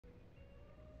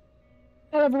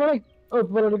Hello everybody! Hope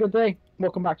you've had a good day.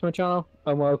 Welcome back to my channel,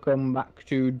 and welcome back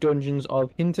to Dungeons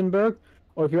of Hinterberg.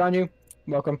 Or if you are new,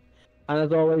 welcome. And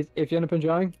as always, if you end up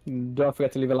enjoying, don't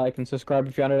forget to leave a like and subscribe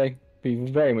if you are today. Be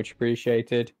very much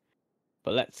appreciated.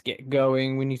 But let's get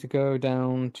going. We need to go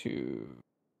down to...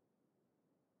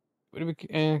 Where do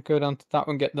we go down to that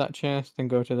one, get that chest, then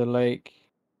go to the lake.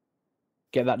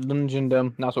 Get that dungeon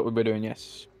done. That's what we'll be doing,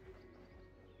 yes.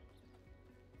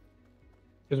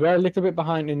 Because we're a little bit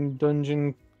behind in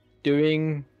dungeon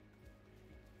doing.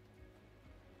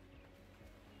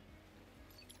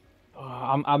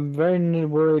 I'm very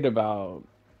worried about.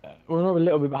 We're not a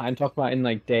little bit behind. Talk about in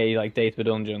days for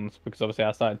dungeons, because obviously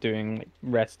I started doing like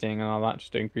resting and all that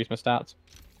just to increase my stats.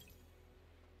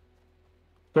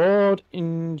 Sword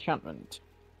enchantment.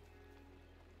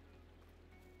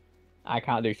 I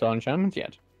can't do sword enchantments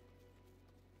yet.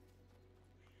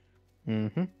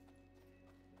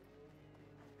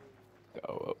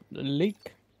 Go up the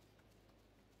lake.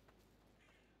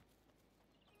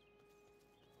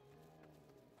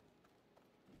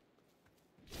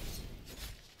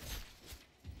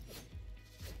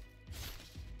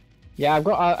 Yeah,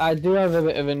 I do have a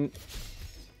bit of an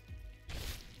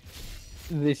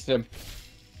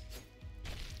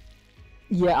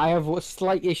yeah, I have a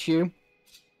slight issue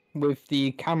with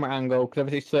the camera angle because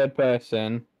obviously it's third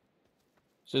person,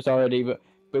 so it's already but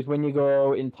when you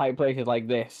go in tight places like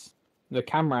this, the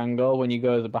camera angle when you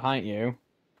go behind you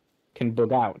can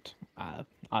bug out,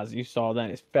 as you saw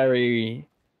then. It's very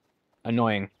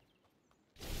annoying.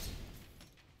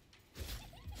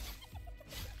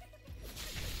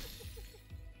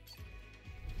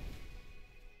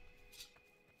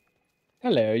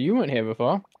 Hello, you weren't here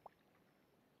before.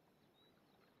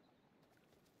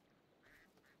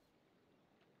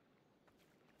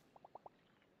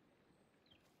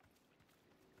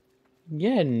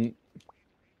 Yeah,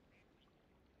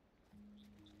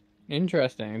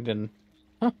 interesting. Didn't.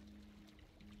 Huh.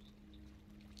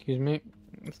 Excuse me.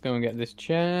 Let's go and get this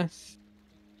chest.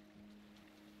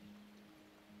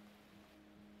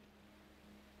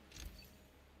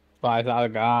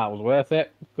 $5,000. That was worth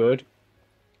it. Good.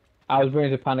 I was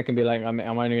beginning to panic and be like, am I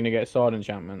only going to get sword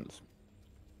enchantments?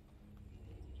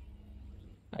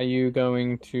 Are you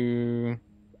going to...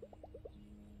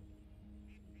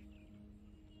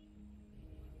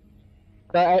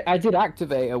 I did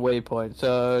activate a waypoint,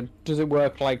 so does it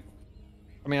work like...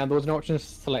 I mean, there was no option to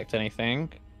select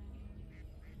anything.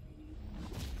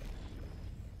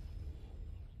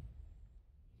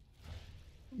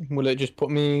 Will it just put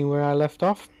me where I left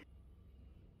off?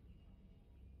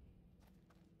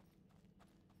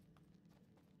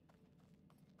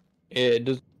 It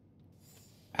does...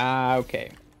 Ah,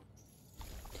 okay.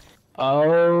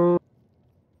 Oh...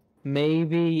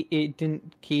 Maybe it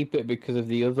didn't keep it because of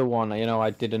the other one. You know,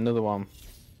 I did another one.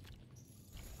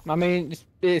 I mean,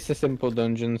 it's a simple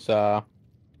dungeon, so...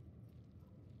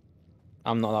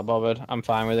 I'm not that bothered. I'm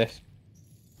fine with this.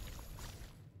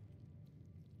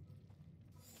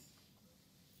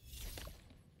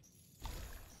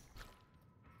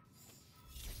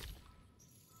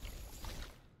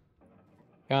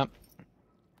 Yeah.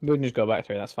 We can just go back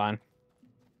through, that's fine.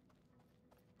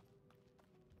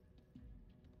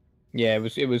 Yeah,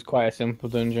 it was quite a simple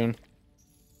dungeon.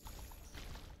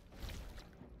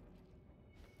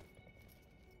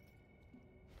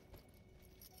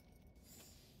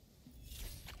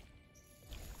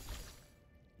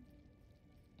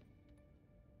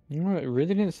 No, it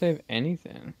really didn't save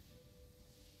anything.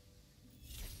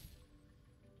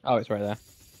 Oh, it's right there.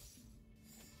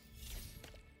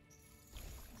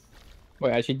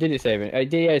 Wait, actually, did it save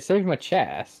it? Yeah, it saved my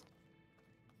chest.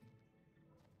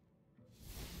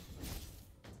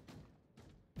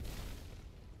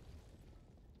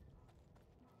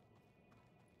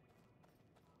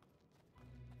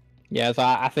 Yeah, so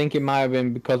I think it might have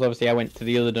been because obviously I went to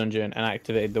the other dungeon and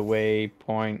activated the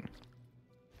waypoint.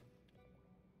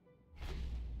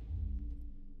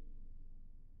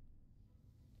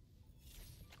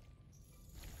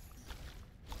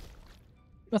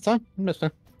 That's fine. That's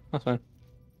fine. That's fine.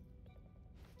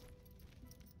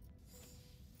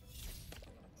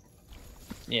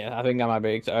 Yeah, I think that might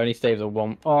be. It only saves a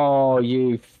one. Oh,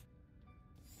 you.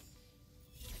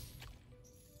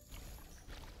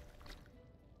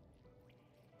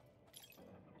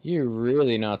 You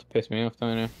really know how to piss me off,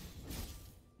 don't you?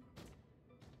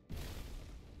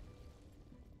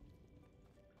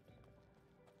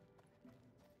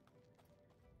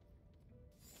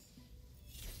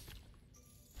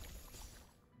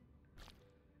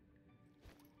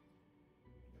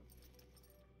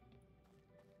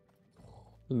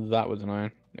 That was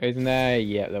annoying. Isn't there?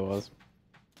 Yeah, there was.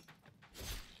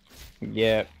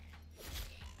 Yep.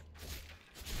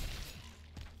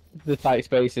 the tight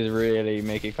spaces really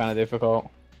make it kind of difficult.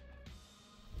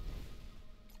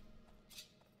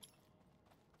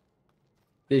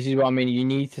 This is what I mean. You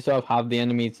need to sort of have the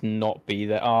enemies not be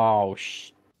there. Oh,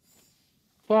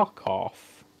 fuck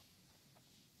off.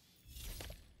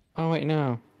 Oh, wait,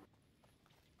 no.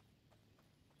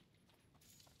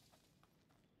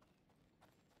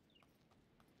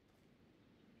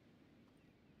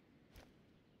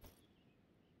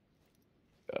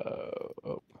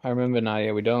 Oh, I remember now.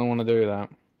 Yeah, we don't want to do that.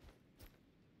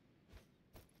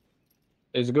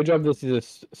 It's a good job this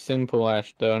is a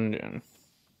simple-ass dungeon.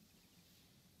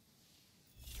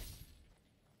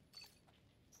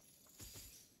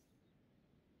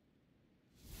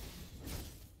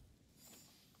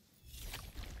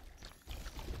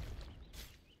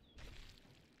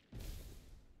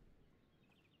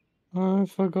 I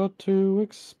forgot to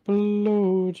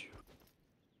explode you.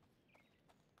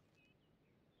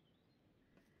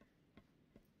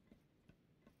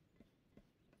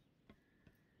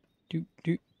 Doop,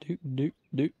 doop, doop, doop,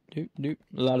 doop, doop, doop.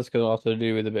 A lot of skill also to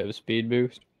do with a bit of a speed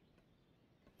boost.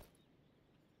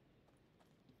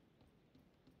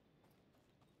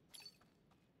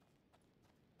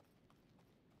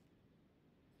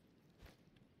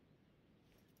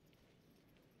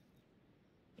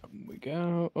 We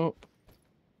go up,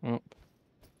 up.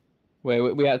 Wait,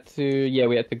 we had to, yeah,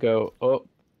 we had to go up,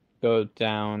 go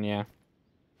down, yeah.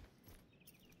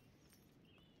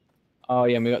 Oh,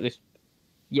 yeah, we got this.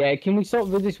 Yeah, can we stop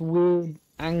with this weird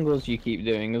angles you keep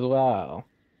doing as well?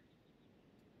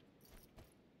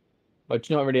 But it's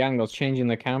not really angles, changing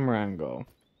the camera angle.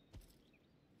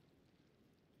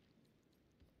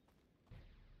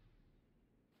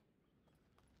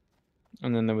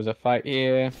 And then there was a fight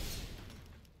here.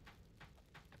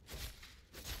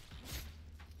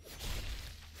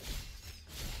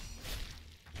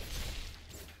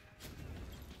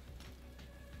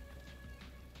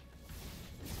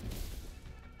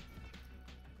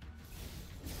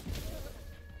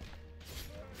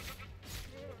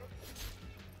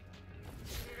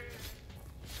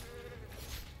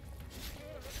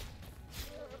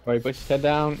 Right, put your head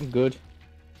down. Good.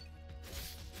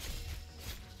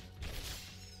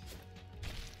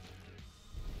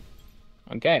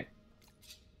 Okay.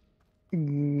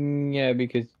 Yeah,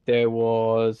 because there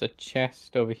was a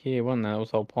chest over here, wasn't there? That was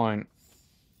the whole point.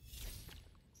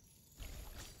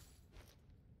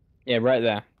 Yeah, right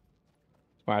there.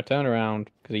 Where I turn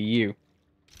around because of you.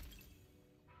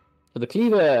 For the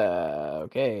cleaver.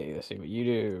 Okay, let's see what you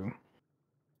do.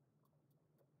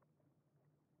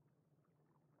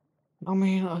 I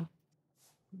mean,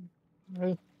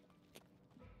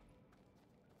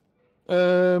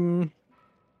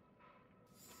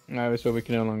 no, so we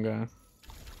can no longer.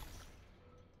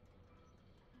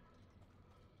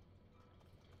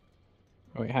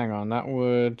 Wait, hang on. That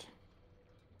would.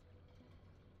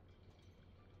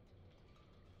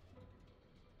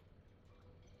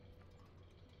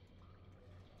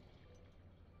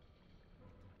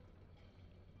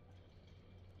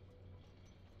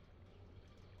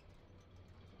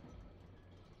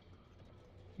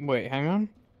 Wait, hang on.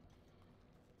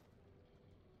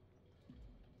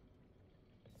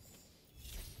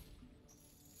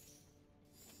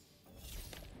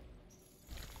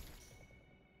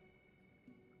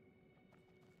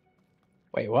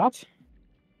 Wait, what?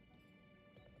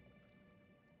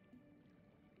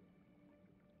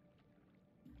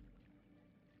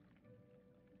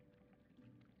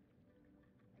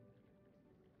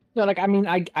 No, like, I mean,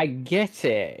 I get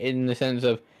it in the sense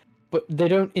of, but they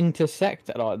don't intersect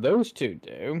at all. Those two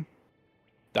do.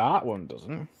 That one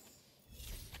doesn't.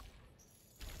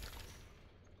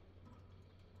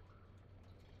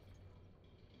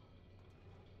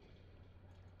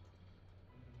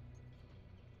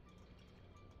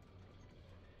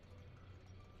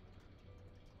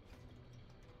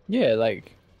 Yeah,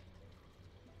 like.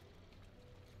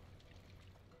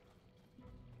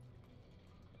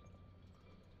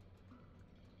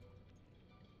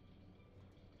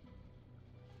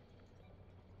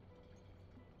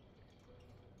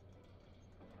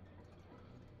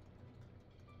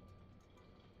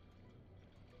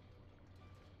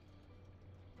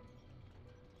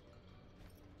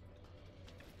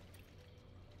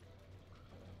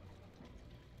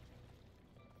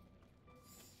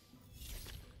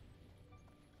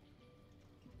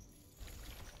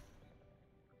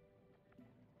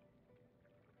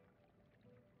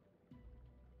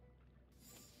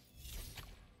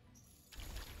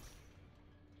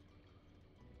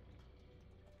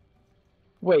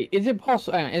 Wait, is it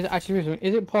possible? Is it actually?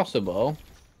 Is it possible?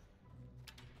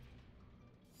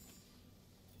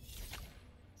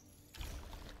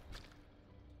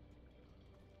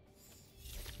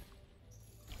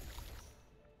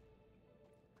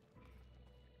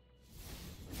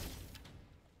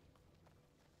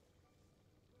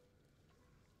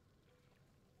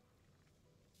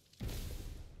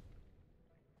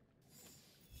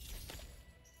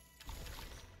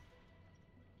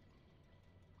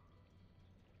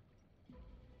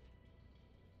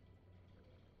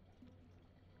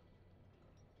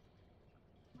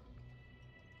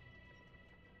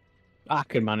 I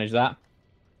could manage that.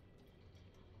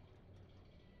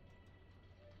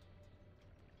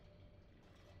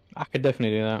 I could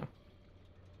definitely do that.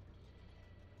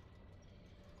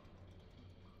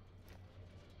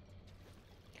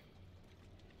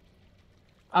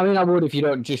 I mean, I would if you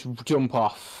don't just jump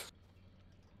off.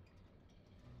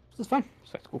 That's fine.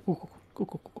 Cool.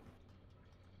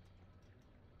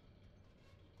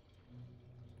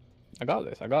 I got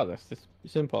this. I got this. It's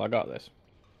simple. I got this.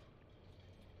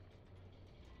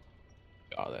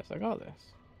 Got this. I got this.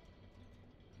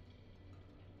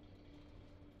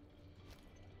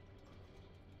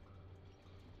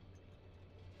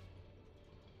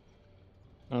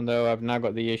 Although I've now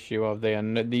got the issue of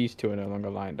these two are no longer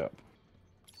lined up.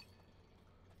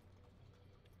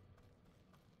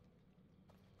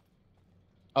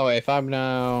 Oh, if I'm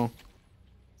now...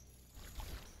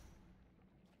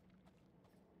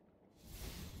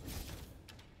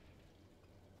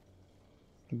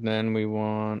 Then we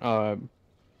want...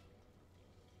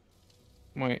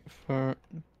 wait for...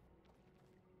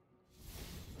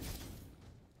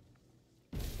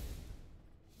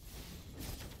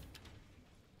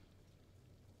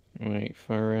 Wait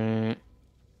for it.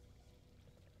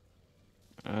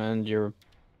 And you're...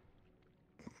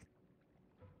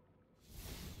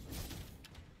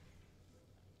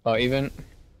 Oh, even...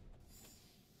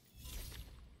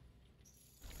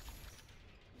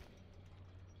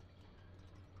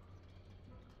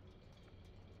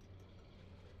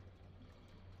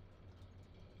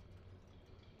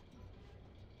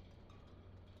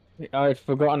 I'd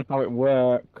forgotten how it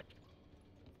worked.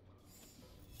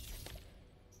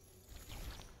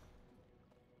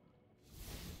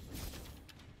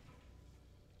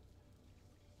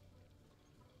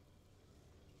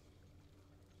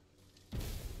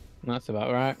 That's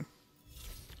about right.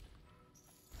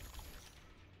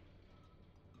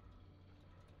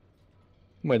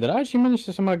 Wait, did I actually manage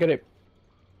to somehow get it?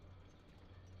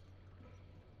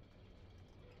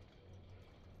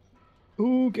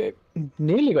 Okay,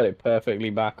 nearly got it perfectly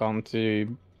back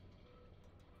onto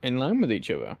in line with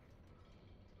each other.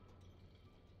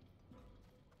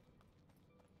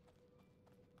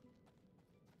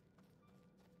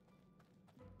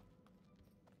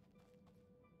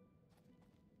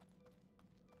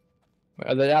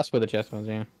 That's where the chest was,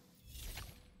 yeah.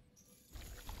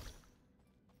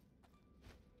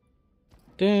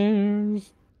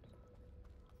 There's...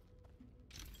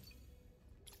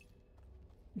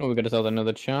 Oh, we got ourselves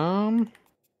another charm.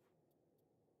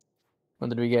 What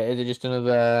did we get? Is it just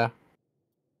another...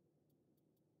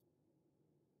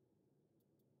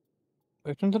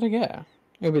 Which one did I get?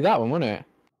 It'll be that one, won't it?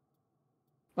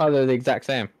 Oh, they're the exact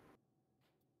same.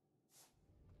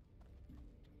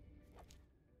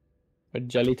 But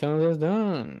jelly tunnel is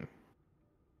done.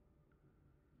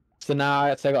 So now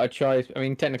I got a choice. I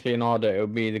mean, technically in order, it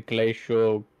would be the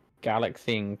Glacial,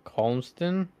 Galaxy, and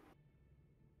Colston.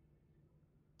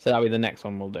 So that'll be the next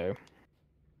one we'll do.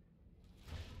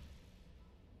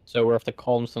 So we're off to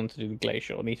Colston to do the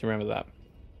Glacial. I need to remember that.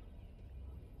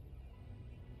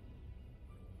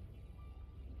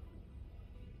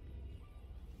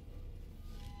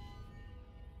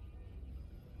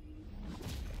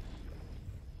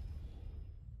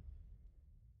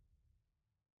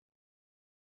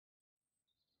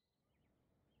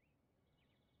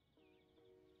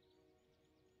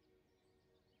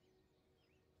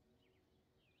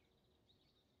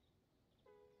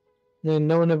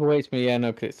 No one ever waits me. Yeah,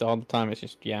 no, because it's all the time. It's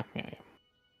just, yeah.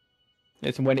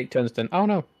 It's when it turns to, oh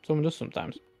no, someone does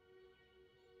sometimes.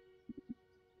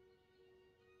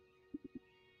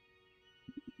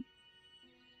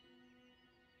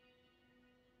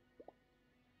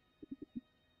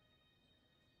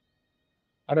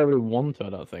 I don't really want to, I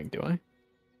don't think, do I?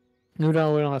 Who do I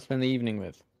want to spend the evening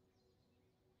with?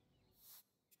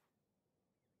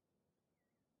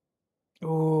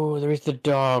 Oh, there is the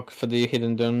dog for the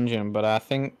hidden dungeon, but I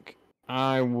think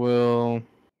I will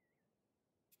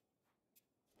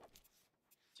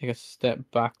take a step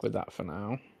back with that for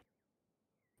now.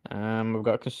 We've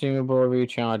got consumable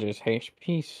recharges,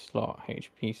 HP slot,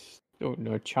 oh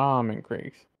no, charm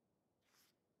increase.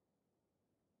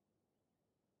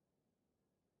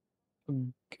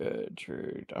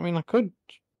 Gertrude. I mean, I could.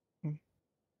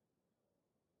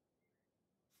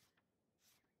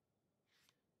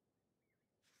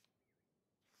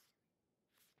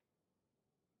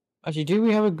 Actually, do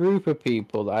we have a group of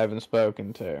people that I haven't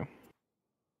spoken to?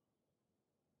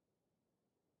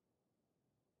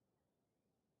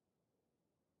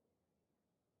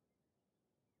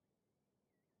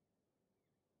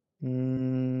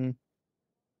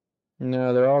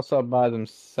 No, they're all sort of by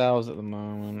themselves at the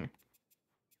moment.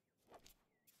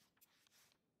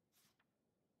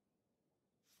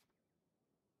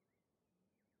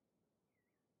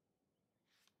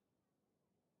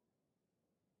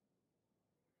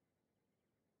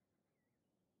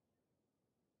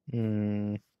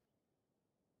 Hmm.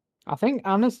 I think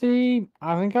honestly,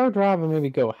 I think I would rather maybe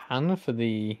go Hannah for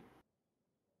the.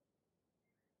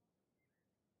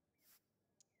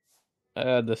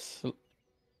 I'm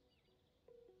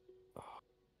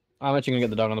actually gonna get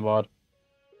the dog on the board.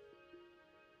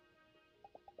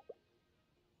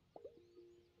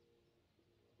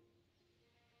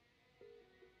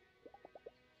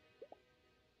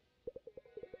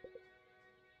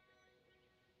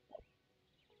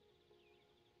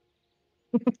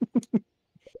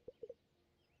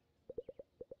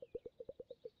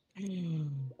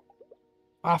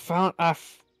 I found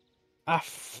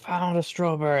a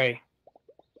strawberry.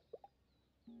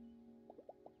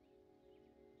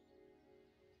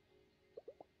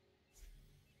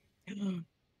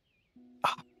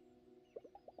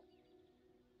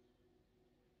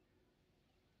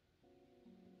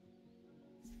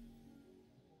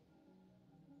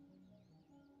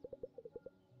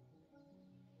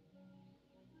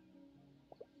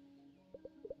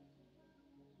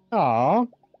 Aw.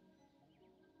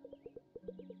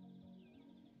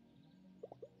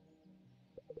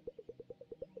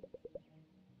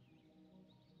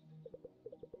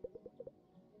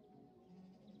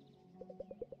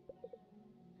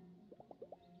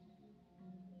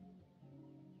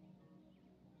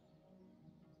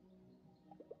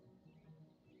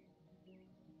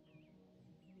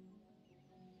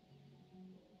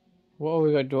 What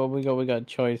we got? What we got? We got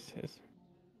choices.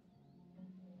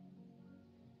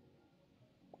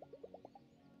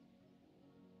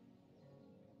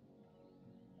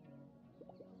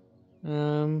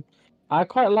 I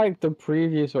quite like the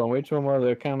previous one. Which one was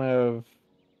it? Kind of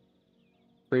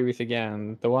previous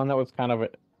again. The one that was kind of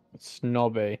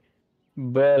snobby.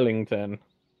 Burlington.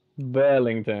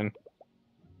 Burlington.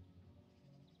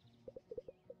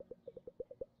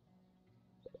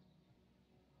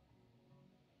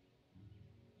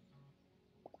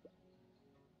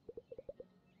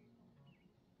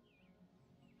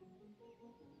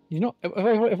 You know, if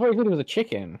I thought it was a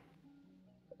chicken.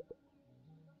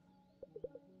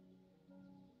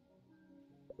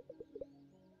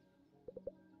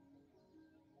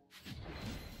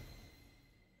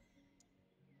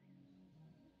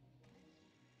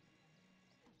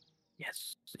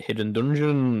 Yes, hidden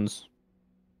dungeons.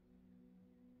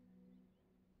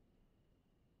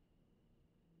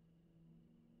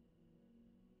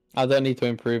 I don't need to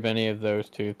improve any of those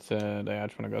two today. I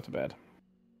just want to go to bed.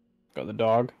 Got the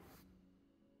dog.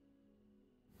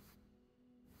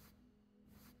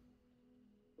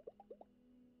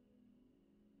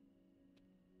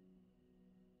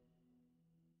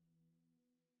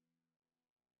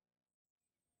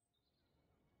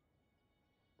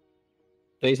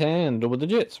 Day's hand, double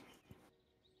digits.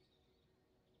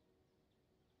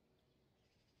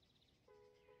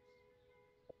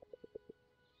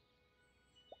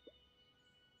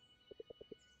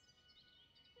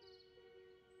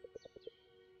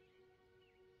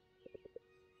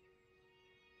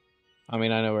 I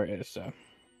mean, I know where it is, so.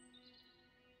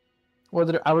 What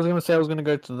did I was gonna say I was gonna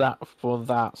go to that for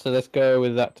that, so let's go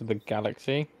with that to the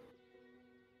galaxy.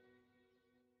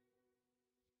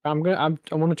 I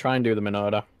want to try and do them in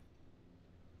order.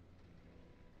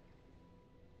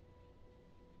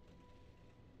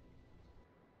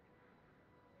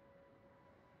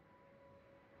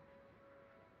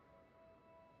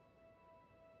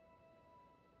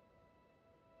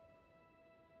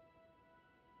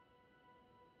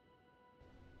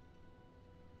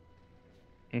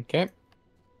 Okay.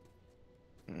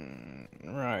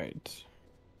 Right.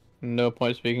 No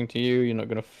point speaking to you. You're not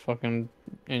gonna fucking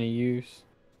any use.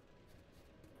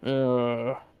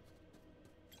 Uh.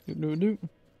 Do.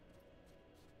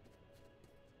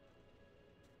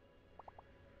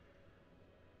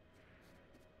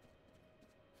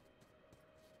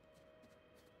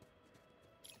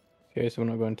 Okay, so we're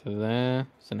not going to there.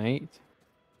 It's an 8.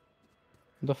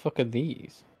 What the fuck are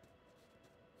these?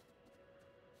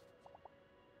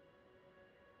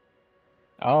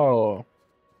 Oh.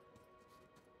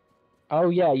 Oh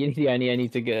yeah, I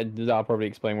need to get. I'll probably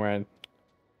explain where I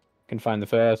can find the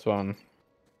first one.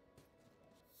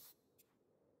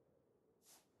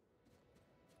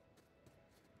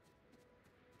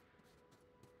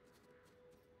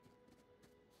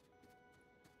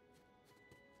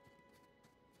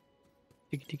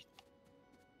 Diggy diggy.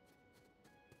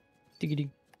 Diggy diggy.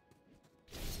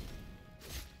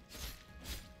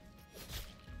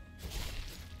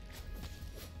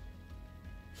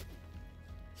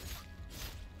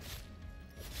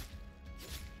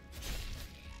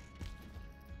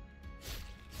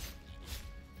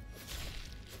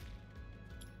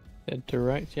 Dead to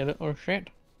rights, you little shit.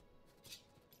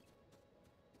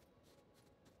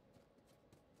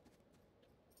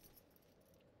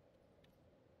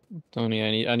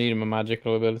 Only I need my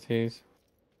magical abilities.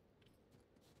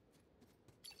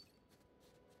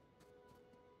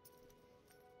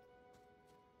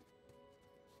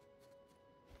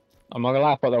 I'm not gonna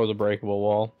lie, I thought that was a breakable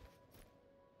wall.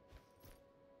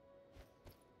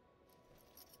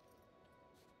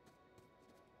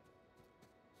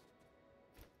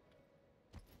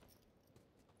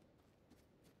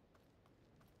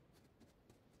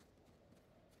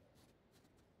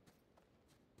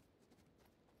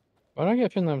 Why do I get a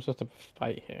feeling I'm supposed to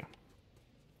fight here?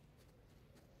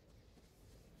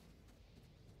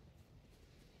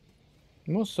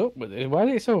 What's up with it? Why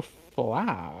is it so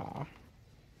flat?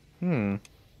 Hmm.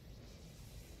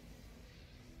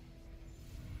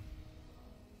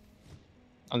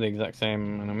 On the exact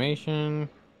same animation.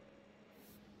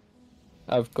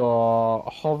 I've got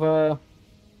hover.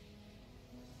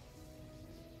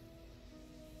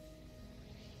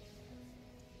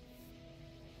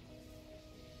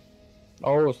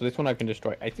 Oh, so this one I can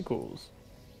destroy icicles.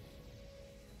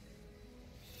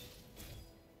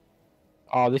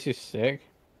 Oh, this is sick.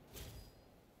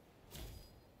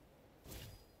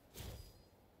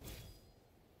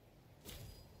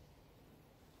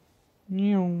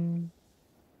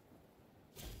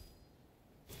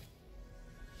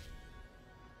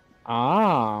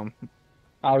 Ah,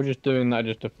 I was just doing that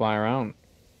just to fly around.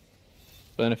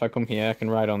 But then if I come here, I can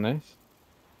ride on this.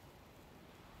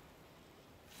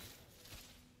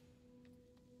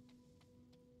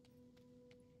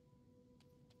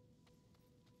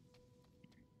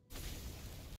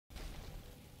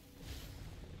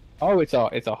 Oh, it's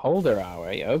a holder hour.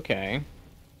 Okay.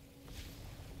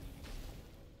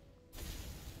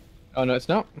 Oh no, it's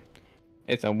not.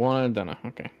 It's a one and done.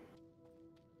 Okay.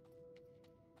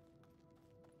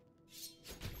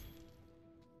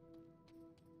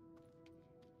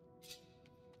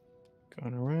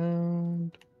 Going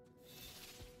around.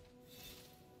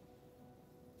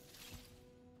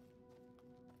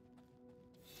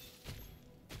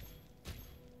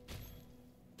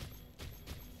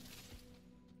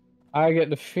 I get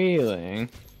the feeling.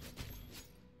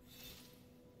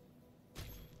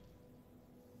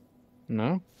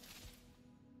 No?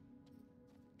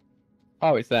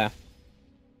 Oh, it's there.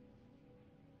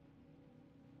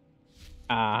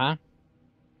 Ah.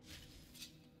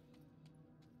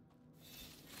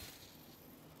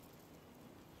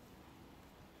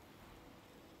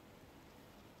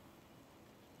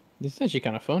 This is actually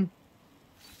kind of fun.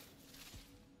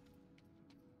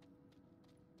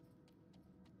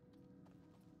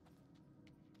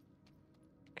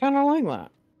 Kind of like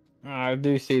that. I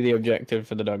do see the objective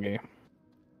for the doggy.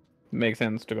 Makes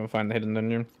sense to go find the hidden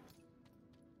dungeon.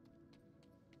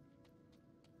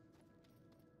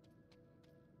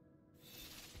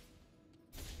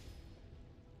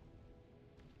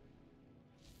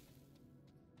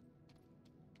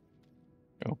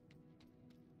 Go.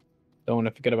 Don't want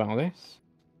to forget about this.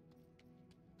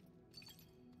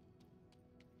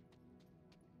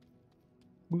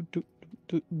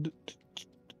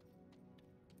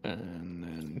 And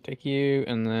then take you,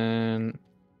 and then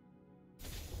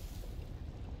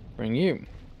bring you.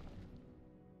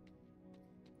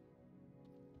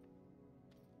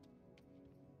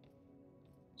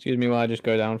 Excuse me while I just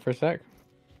go down for a sec.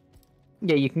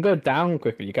 Yeah, you can go down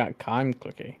quickly. You can't climb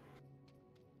quickly.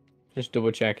 Just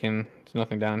double checking. There's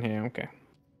nothing down here. Okay.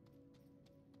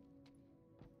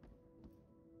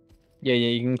 Yeah,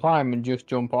 you can climb and just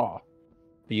jump off.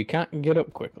 But you can't get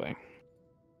up quickly.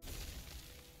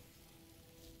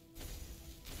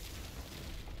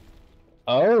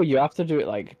 Oh, you have to do it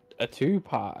like a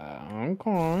two-part.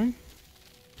 Okay.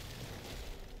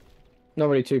 Not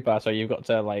really two-part, so you've got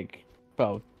to like,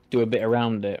 well, do a bit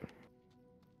around it.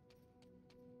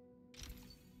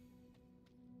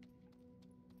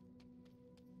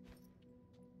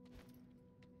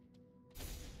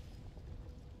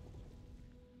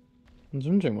 I was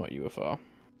wondering what you were for.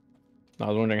 I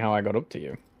was wondering how I got up to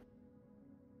you.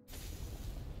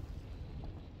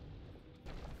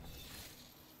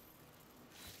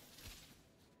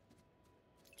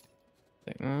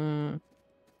 Take that.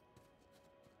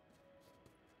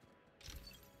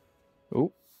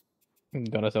 Oh,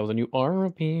 got ourselves a new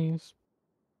armor piece.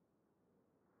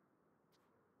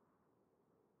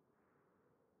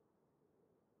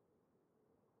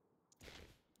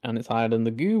 And it's higher than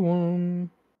the goo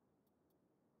one.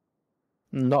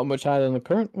 Not much higher than the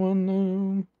current one,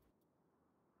 though.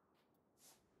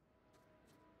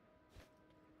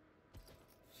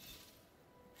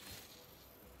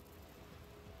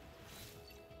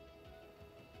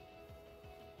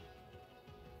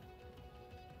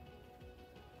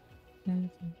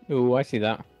 Oh, I see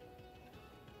that.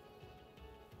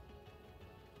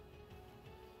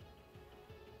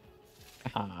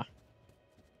 Ah.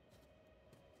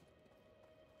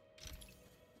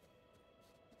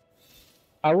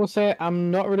 I will say I'm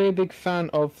not really a big fan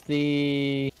of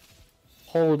the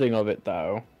holding of it,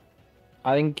 though.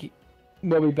 I think it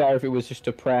would be better if it was just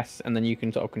a press, and then you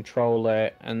can sort of control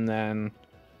it, and then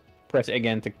press it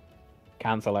again to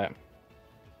cancel it.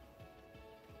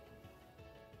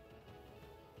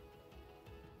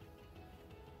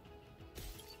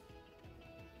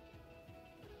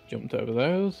 Jumped over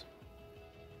those.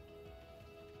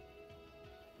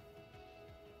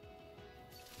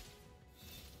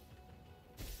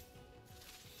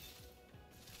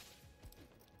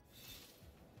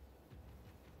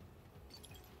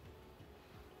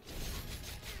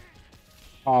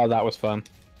 Oh, that was fun.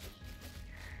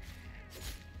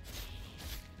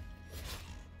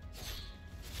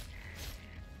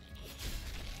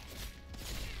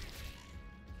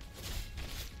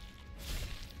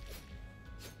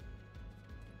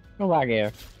 Go back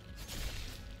here.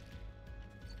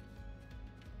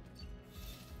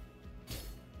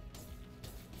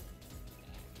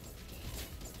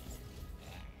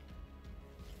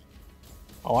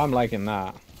 Oh, I'm liking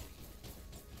that.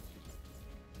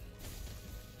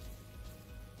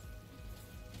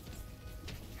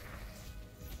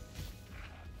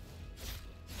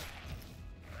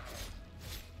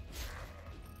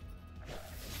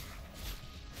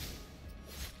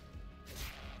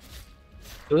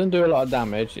 Doesn't do a lot of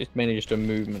damage, it's mainly just a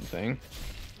movement thing.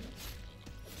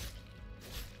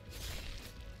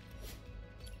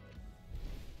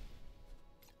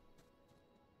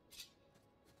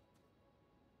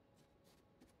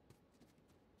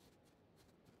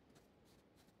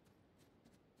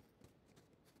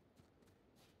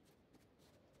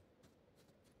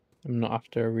 I'm not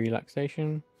after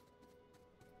relaxation.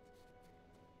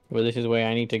 Well, this is the way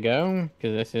I need to go,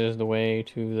 because this is the way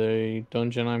to the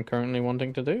dungeon I'm currently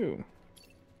wanting to do.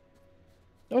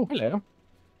 Oh, hello.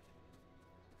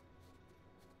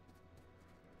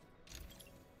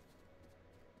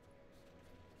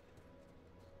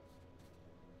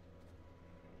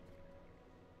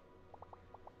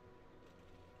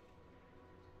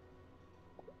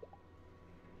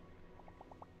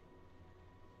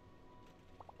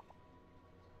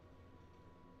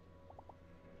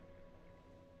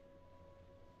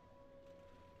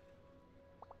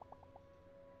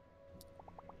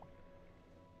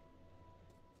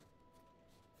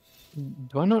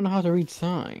 Do I not know how to read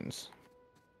signs?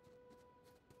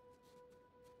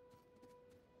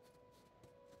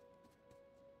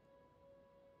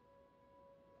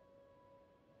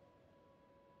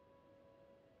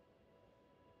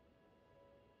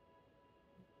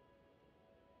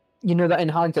 You know that in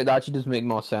hindsight, that actually does make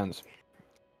more sense.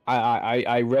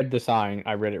 I read the sign.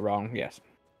 I read it wrong. Yes.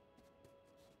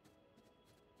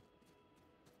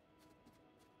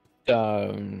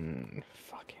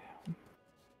 Fuck it.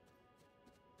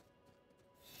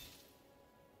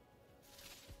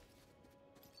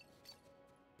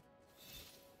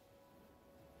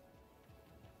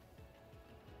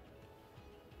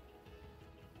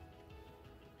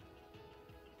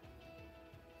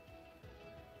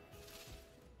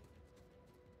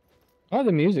 I like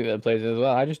the music that plays as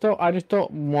well. I just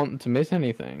don't want to miss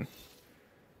anything.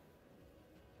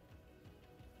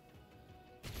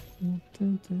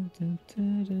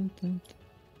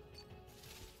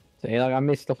 See, like I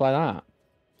miss stuff like that.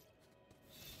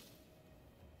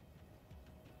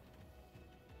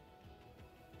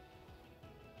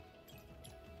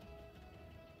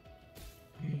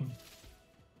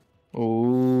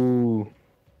 Ooh.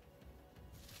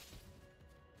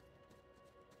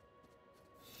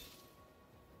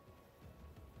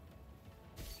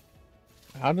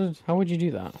 How would you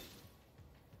do that?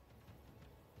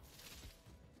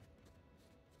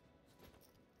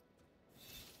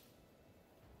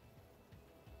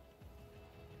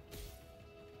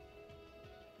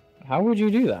 How would you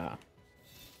do that?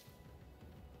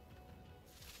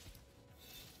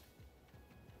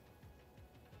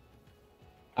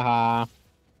 Uh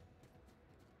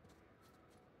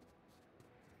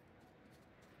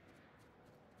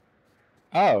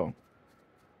oh.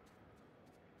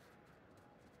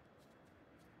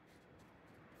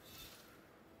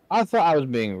 I thought I was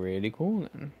being really cool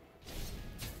then.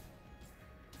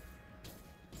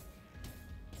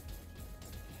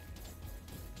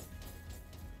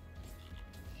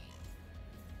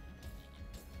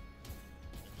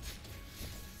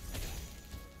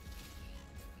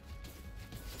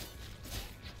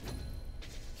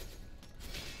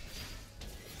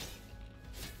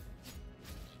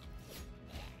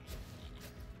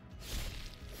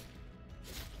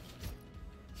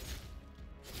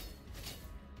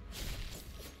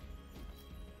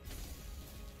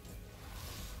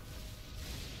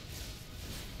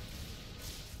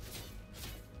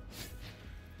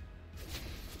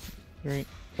 3,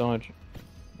 dodge.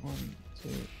 1, 2,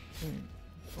 3,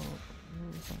 4,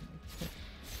 5, 6.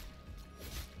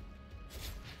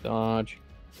 Dodge.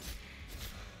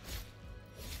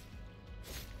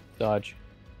 Dodge.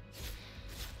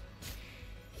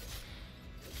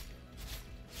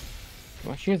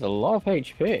 Well, she has a lot of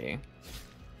HP.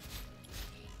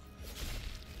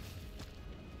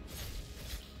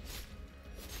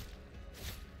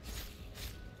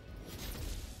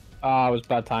 Ah, it was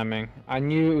bad timing. I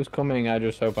knew it was coming, I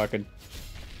just hope I could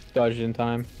dodge in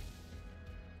time.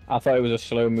 I thought it was a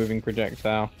slow-moving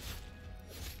projectile.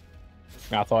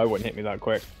 I thought it wouldn't hit me that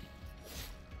quick.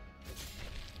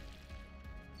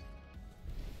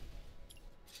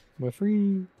 We're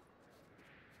free.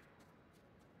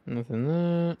 Nothing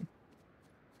there.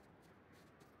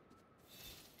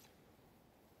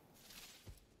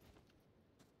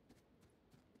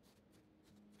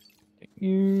 Thank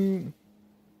you.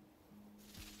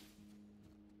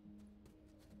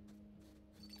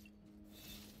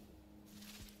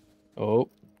 Oh.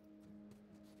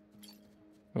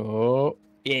 Oh.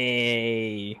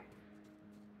 Yay.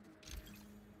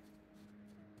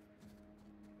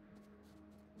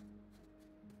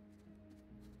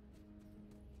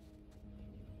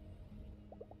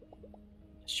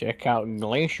 Check out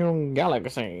Glacial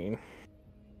Galaxy.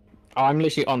 Oh, I'm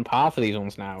literally on par for these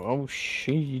ones now. Oh,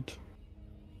 shit.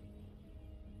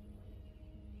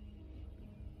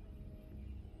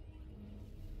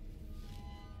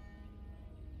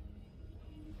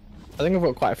 I think I've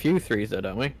got quite a few 3s there,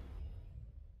 don't we?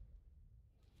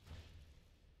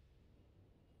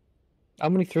 How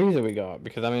many 3s have we got?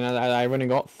 Because, I mean, I've only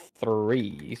got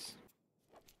 3s.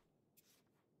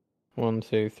 1,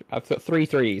 2, 3. I've got 3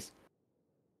 3s.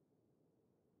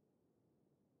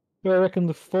 So I reckon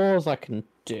the 4s I can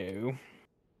do.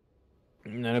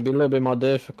 And then it'll be a little bit more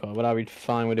difficult, but I'll be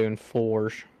fine with doing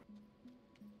 4s.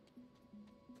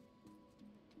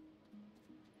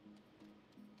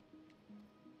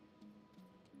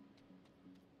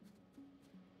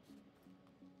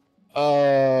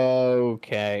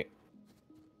 Okay.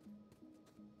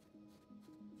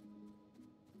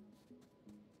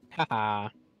 Haha.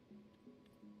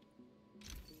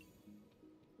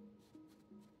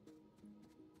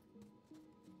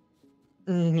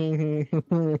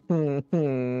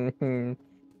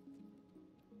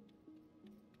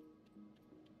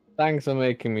 Thanks for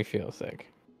making me feel sick.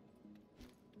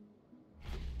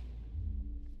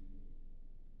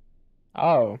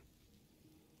 Oh.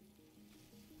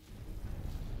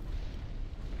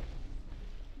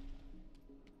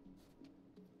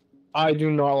 I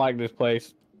do not like this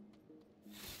place.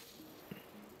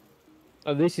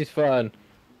 Oh, this is fun,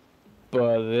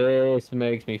 but this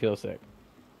makes me feel sick.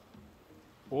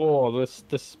 Oh,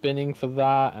 the spinning for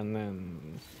that, and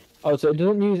then... Oh, so it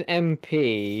doesn't use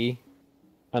MP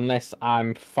unless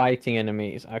I'm fighting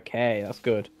enemies. Okay, that's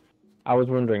good. I was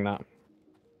wondering that.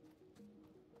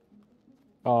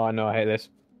 Oh, no, I hate this.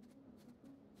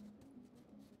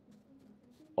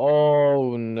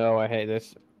 Oh, no, I hate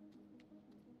this.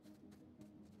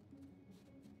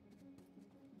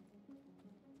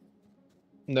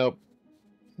 Nope.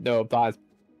 Nope, that is...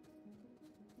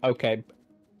 Okay,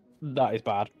 that is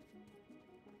bad.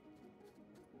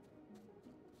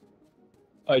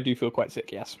 I do feel quite sick,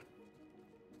 yes.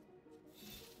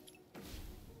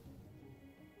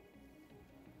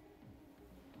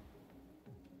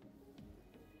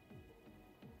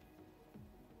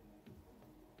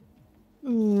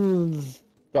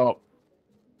 Stop.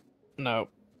 No.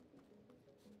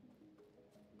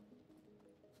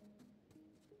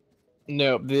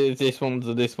 Nope, this one's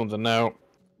a no.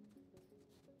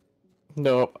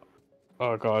 Nope.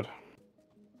 Oh god.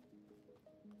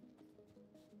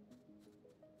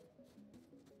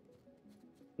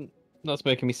 That's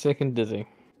making me sick and dizzy.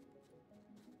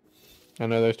 I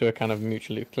know those two are kind of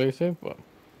mutually exclusive, but...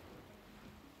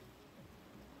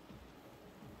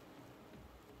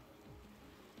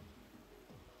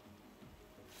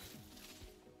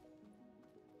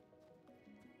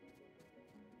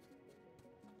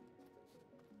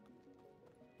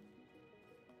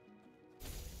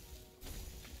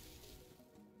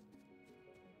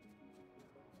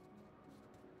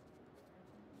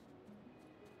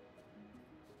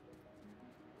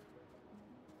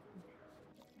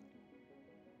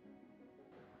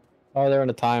 Oh, they're on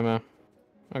a timer.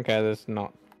 Okay, let's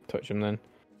not touch them then.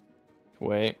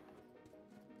 Wait.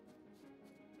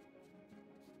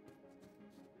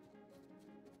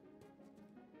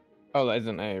 Oh, that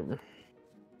isn't a...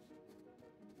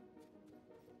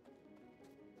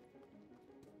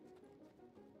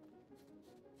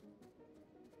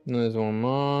 There's one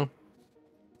more.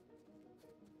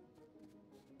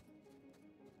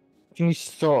 Can you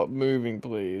stop moving,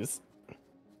 please?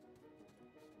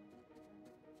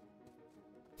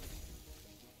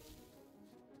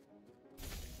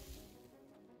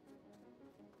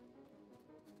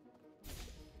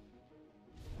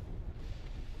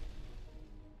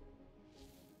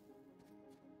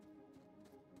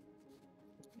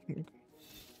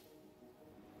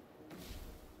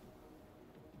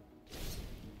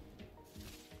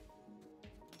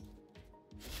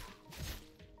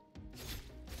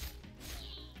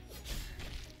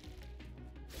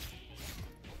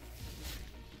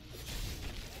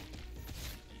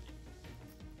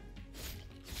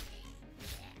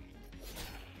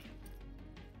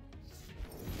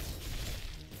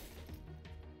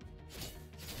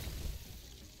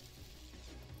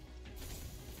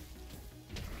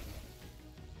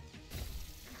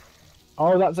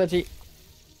 Oh, that's actually...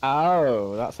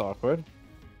 Oh, that's awkward.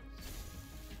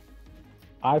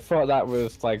 I thought that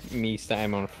was like me setting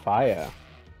him on fire.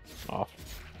 Off.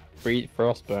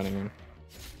 Frost burning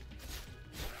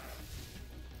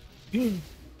him.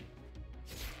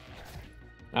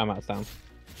 I'm out of town.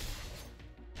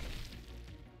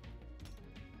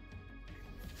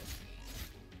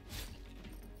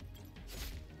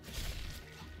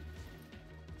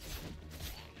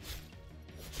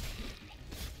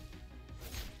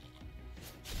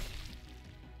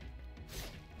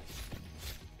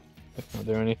 Not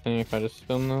do anything if I just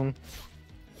spin them.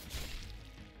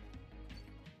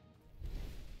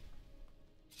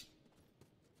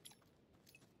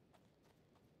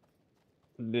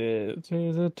 This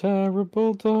is a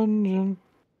terrible dungeon.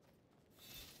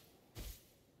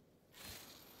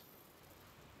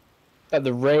 At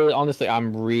the rail, honestly,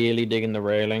 I'm really digging the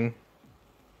railing.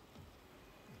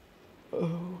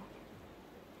 Oh.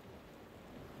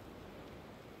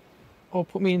 Oh,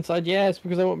 put me inside, yes,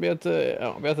 because I won't be able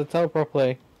to tell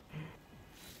properly.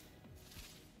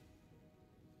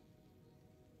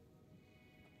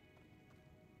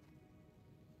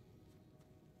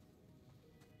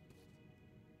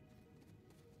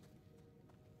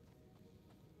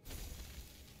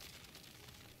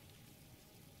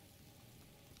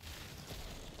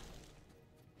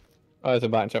 Oh, it's a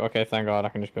back check. Okay, thank God, I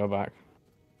can just go back.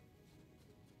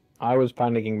 I was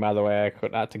panicking, by the way.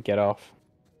 I had to get off.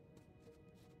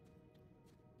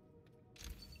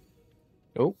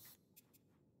 Oh.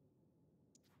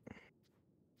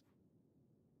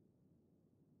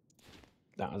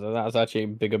 That was actually a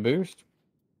bigger boost.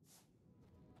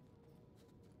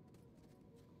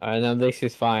 No, this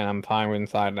is fine. I'm fine with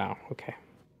inside now. Okay.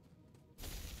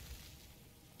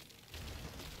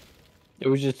 It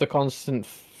was just the constant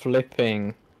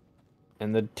flipping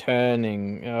and the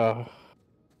turning. Ugh.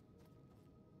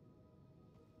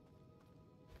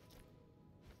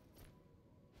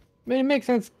 I mean, it makes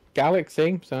sense.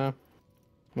 Galaxy, so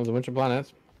there's a bunch of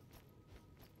planets.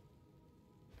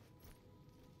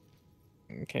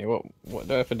 Okay, what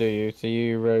do I have to do? You so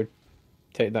you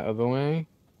rotate that other way.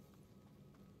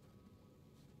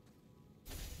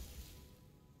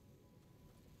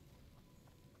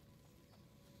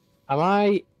 Am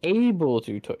I able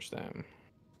to touch them?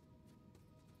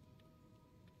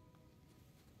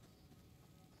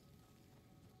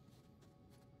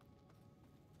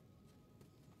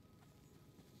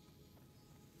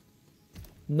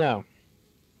 No.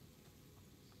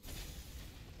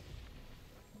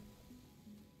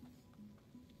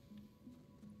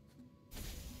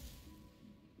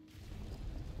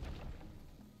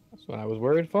 That's what I was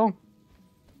worried for.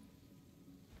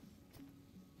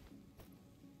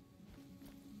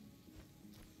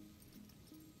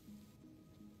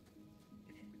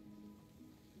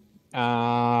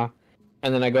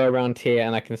 And then I go around here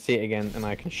and I can see it again and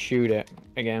I can shoot it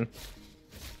again.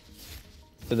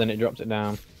 So then it drops it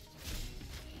down.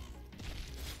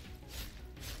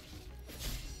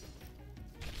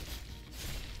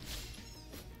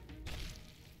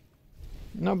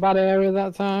 Not bad area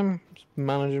that time. It's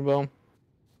manageable.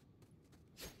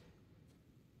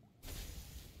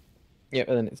 Yep,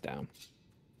 and then it's down.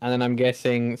 And then I'm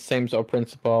guessing same sort of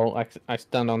principle. I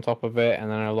stand on top of it and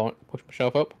then I push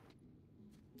myself up.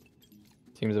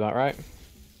 Seems about right.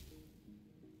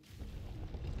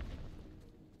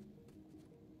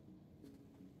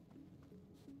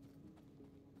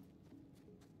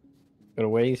 Got a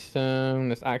waystone.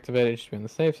 Let's activate it just to be on the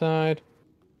safe side.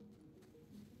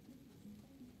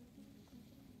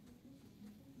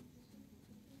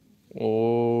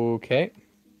 Okay.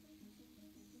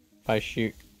 If I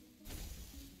shoot,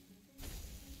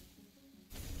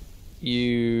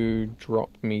 you drop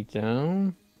me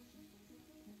down.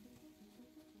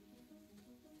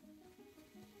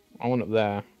 I want up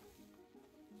there.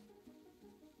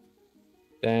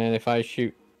 Then if I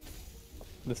shoot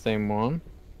the same one.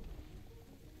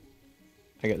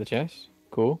 I get the chest.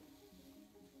 Cool.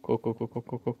 Cool, cool, cool, cool,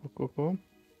 cool, cool, cool, cool, cool.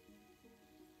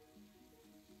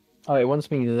 Oh, it wants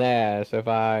me there, so if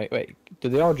I... Wait,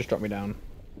 did they all just drop me down?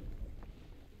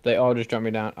 They all just drop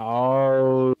me down.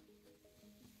 Oh.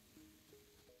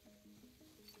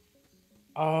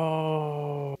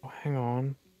 Oh, hang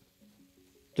on.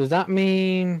 Does that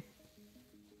mean...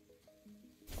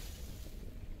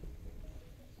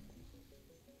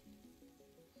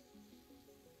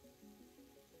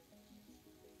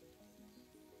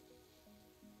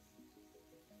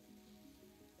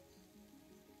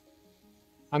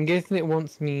 I'm guessing it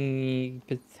wants me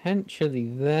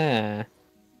potentially there.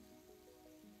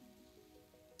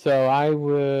 So I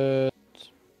would...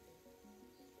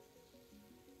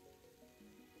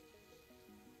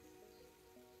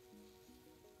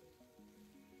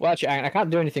 Well, actually, I can't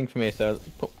do anything for me, so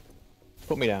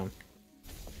put me down.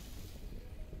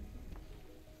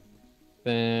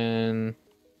 Then...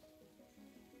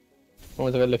 What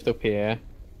was I lift up here?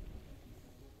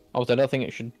 Obviously, I don't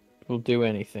think it will do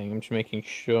anything. I'm just making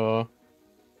sure.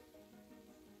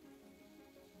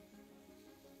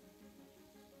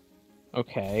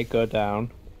 Okay, go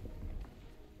down.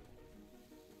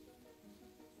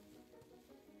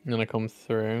 And then I come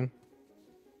through.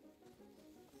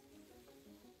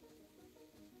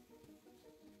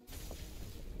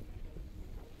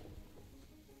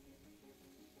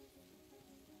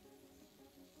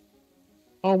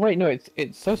 Oh wait, no,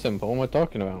 it's so simple. What am I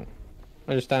talking about?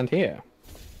 I just stand here.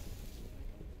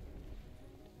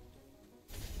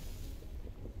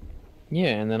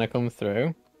 Yeah, and then I come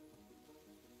through.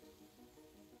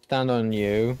 Stand on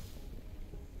you.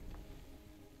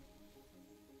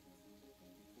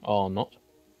 Or not.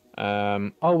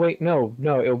 Oh wait, no,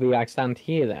 it'll be I stand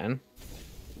here then.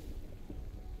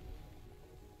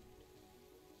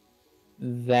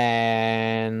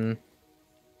 Then...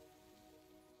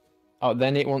 Oh,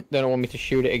 then they don't want me to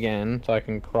shoot it again, so I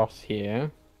can cross here.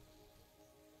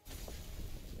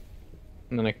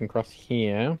 And then I can cross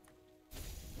here.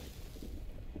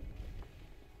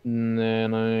 And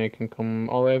then I can come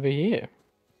all the way over here.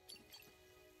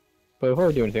 But before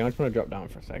I do anything, I just want to drop down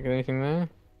for a second. Anything there?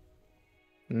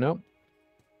 Nope.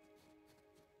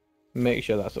 Make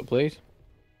sure that's up, please.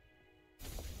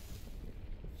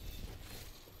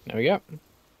 There we go.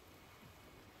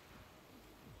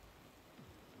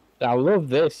 I love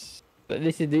this.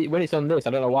 This is when it's on this. I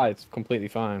don't know why it's completely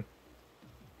fine.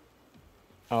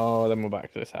 Oh, then we're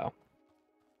back to this hell.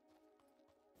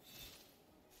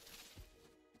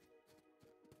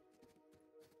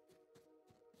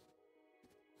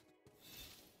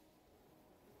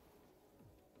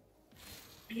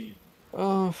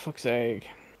 Oh, fuck's sake.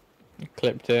 I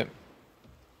clipped it.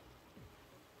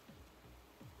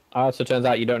 Oh, so it turns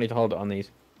out you don't need to hold it on these.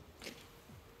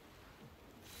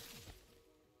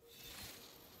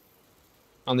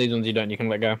 On these ones you don't, you can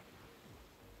let go.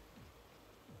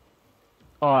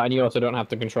 Oh, and you also don't have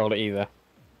to control it either.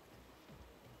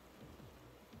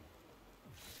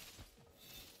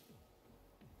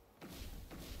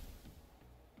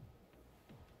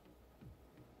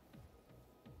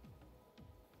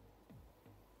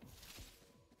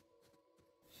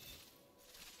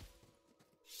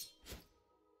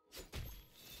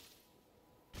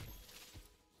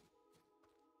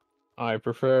 I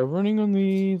prefer running on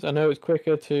these. I know it's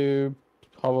quicker to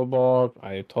hoverboard.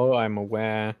 I'm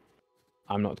aware.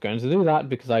 I'm not going to do that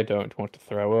because I don't want to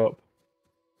throw up.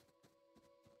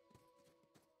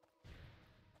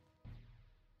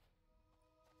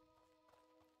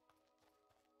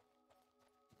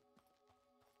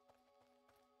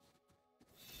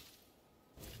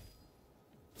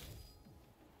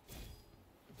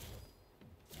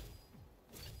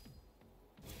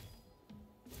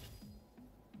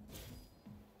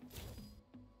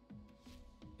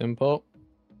 Simple.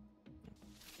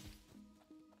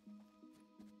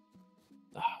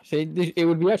 See, it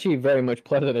would be actually very much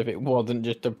pleasant if it wasn't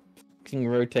just a fucking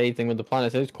rotating with the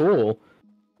planets. It's cool.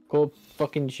 Cool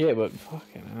fucking shit, but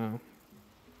fucking hell.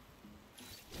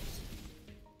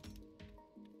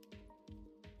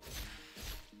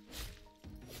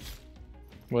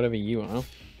 Whatever you are.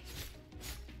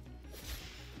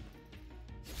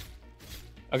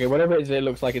 Okay, whatever it is, it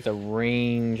looks like it's a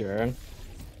ranger.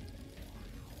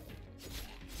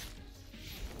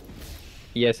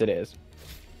 Yes, it is.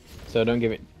 So don't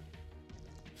give it...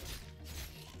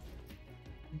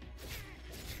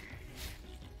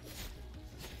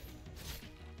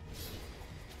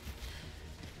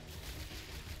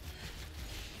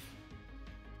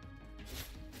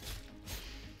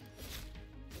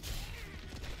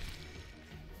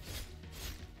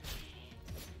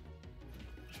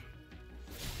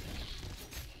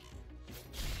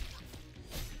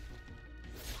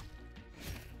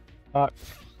 Fuck.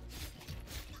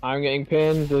 I'm getting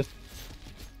pinned. Just...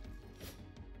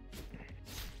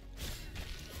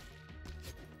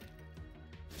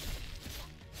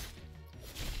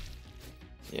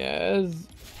 Yes.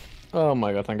 Oh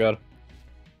my god, thank god.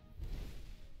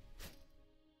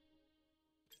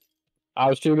 I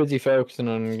was too busy focusing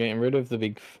on getting rid of the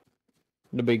big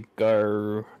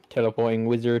teleporting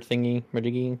wizard thingy,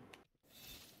 majiggy.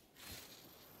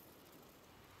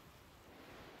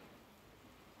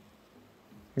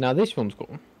 Now this one's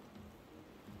cool.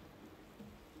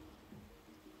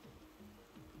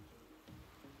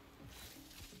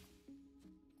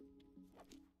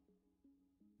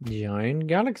 Giant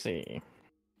galaxy.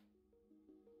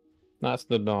 That's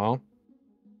the door.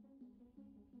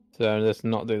 So let's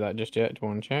not do that just yet.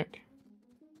 One check.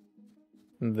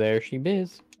 There she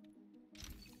is.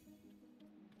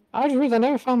 I just realized I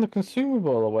never found the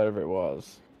consumable or whatever it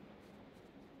was.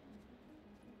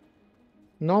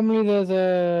 Normally there's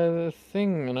a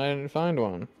thing and I didn't find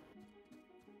one.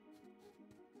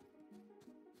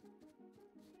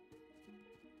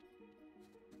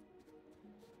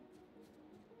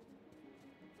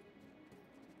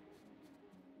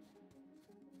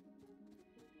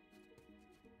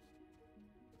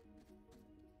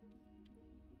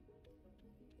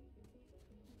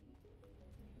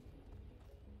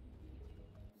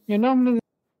 Yeah, normally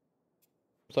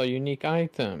it's a unique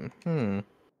item.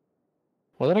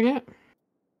 What did I get?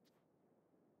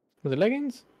 Was it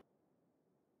leggings?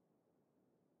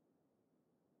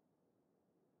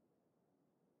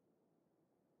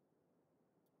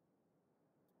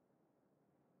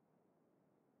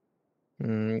 I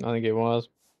think it was.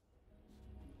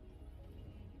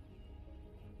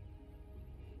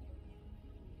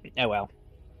 Oh well.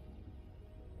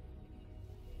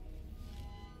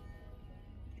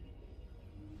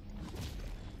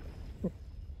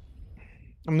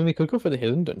 I mean, we could go for the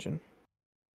hidden dungeon.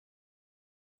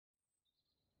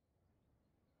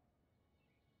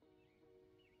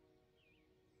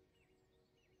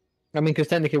 I mean, because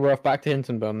technically we're off back to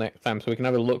Hintonburg next time, so we can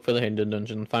have a look for the hidden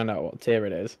dungeon and find out what tier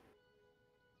it is.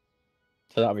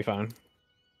 So that'll be fine.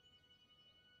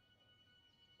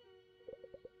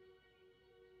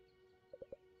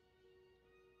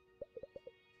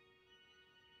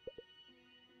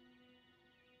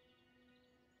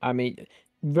 I mean,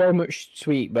 very much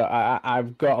sweet, but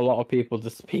I've got a lot of people to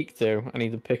speak to. I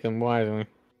need to pick them wisely.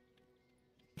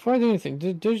 Before I do anything,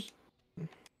 does...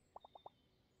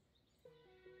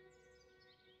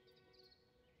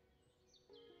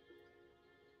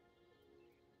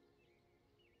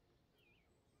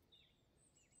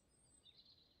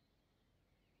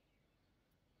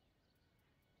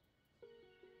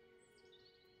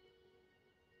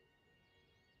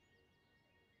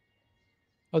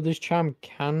 Oh, this charm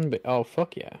can be... Oh,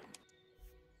 fuck yeah.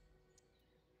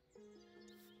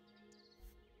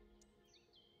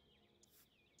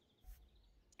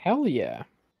 Hell yeah.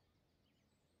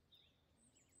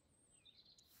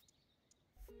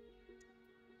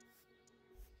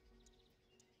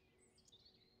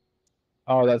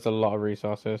 Oh, that's a lot of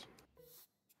resources.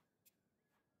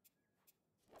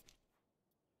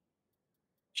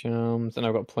 Charms, and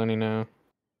I've got plenty now.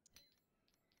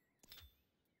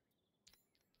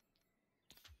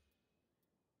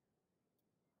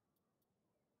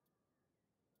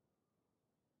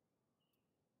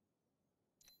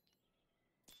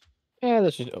 Yeah,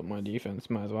 let's just up my defense,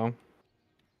 might as well.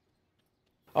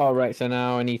 Alright, so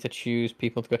now I need to choose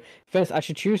people to go. First, I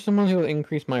should choose someone who will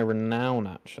increase my renown,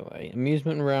 actually.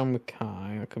 Amusement realm with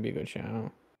Kai, that could be a good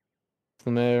shout.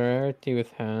 Familiarity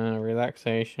with her,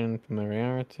 relaxation,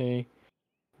 familiarity,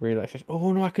 relaxation.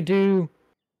 Oh no, I could do...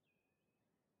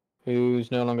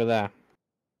 Who's no longer there?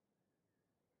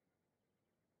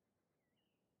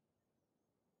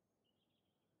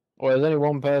 Well, there's only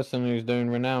one person who's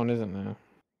doing renown, isn't there?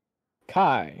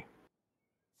 Kai.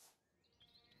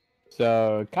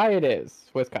 So, Kai it is.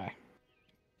 Where's Kai?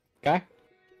 Kai?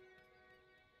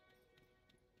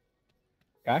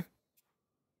 Kai?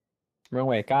 Wrong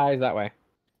way. Kai's that way.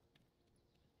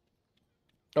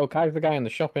 Oh, Kai's the guy in the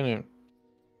shop, isn't it?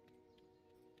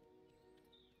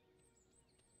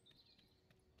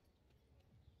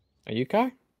 Are you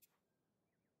Kai?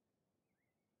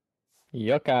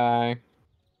 You're Kai.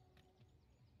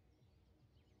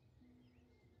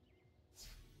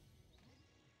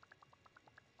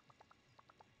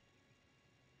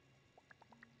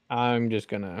 I'm just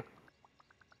gonna...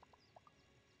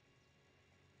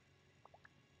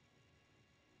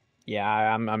 Yeah,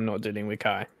 I'm not dealing with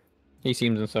Kai. He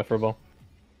seems insufferable.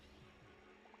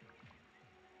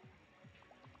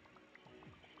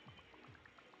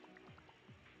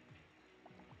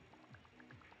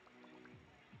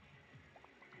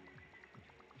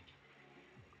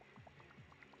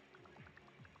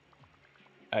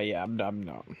 Yeah, I'm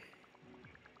not.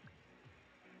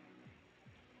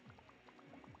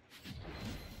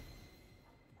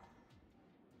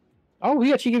 Oh,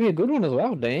 he actually gave me a good one as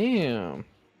well. Damn.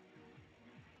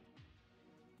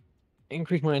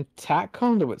 Increase my attack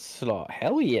conduit slot.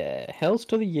 Hell yeah. Hells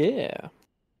to the yeah.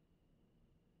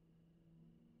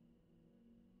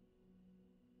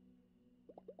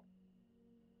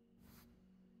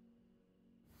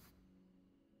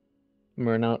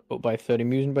 We're now up by 30.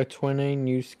 Musing by 20.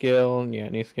 New skill. Yeah,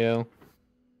 new skill.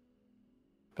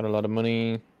 Got a lot of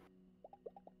money.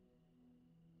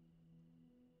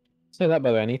 Say that, by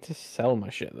the way. I need to sell my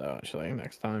shit, though, actually,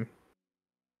 next time.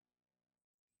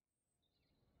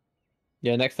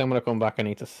 Yeah, next time when I come back, I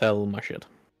need to sell my shit.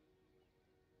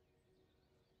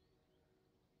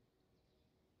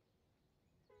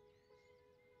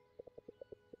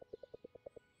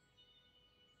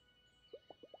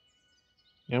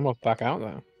 Yeah, I'm back out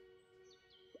there.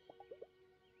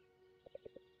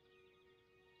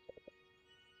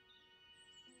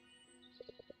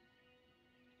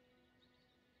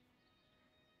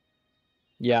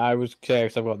 Yeah, I was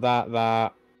curious. I've got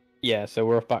that. Yeah, so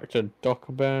we're back to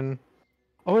Dockerburn.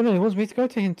 Oh, no, he wants me to go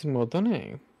to Hinton, doesn't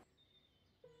he?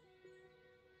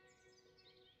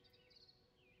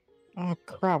 Oh,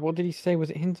 crap. What did he say? Was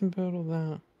it Hintonburg or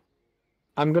that?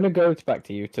 I'm going to go back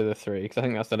to you to the 3, because I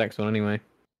think that's the next one anyway.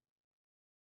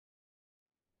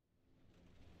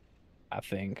 I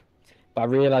think. But I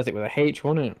realised it was a H,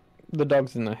 wasn't it? The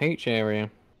dog's in the H area.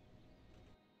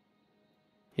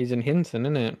 He's in Hinton,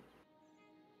 isn't it?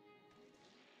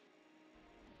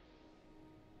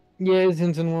 Yeah, it's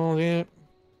Hinton Wall, yeah.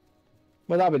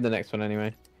 Well, that'll be the next one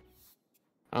anyway.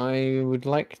 I would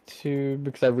like to,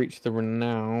 because I've reached the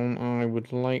renown, I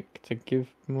would like to give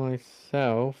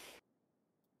myself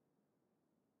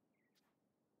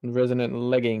resonant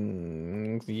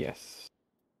leggings, yes.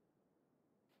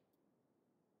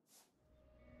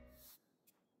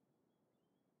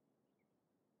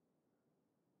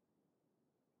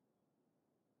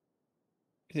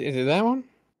 Is it that one?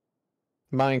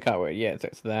 Minecart, yeah,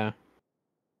 it's there.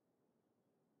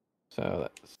 So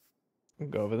let's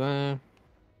go over there.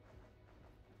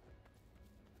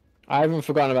 I haven't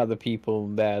forgotten about the people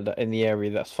there that in the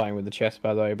area that's fine with the chest,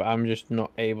 by the way, but I'm just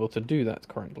not able to do that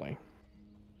currently.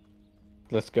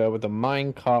 Let's go with the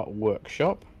Minecart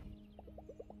workshop.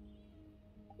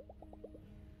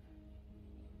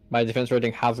 My defense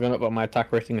rating has gone up, but my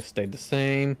attack rating has stayed the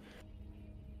same.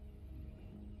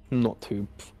 Not too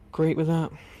great with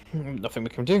that. Nothing we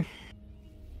can do.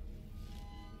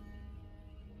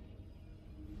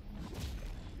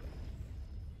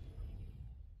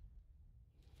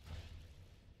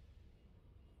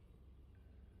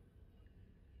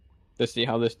 Let's see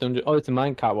how this dungeon. Oh, it's a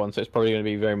minecart one, so it's probably going to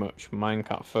be very much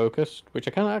minecart focused, which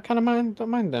I kind of mind. Don't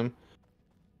mind them.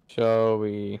 Shall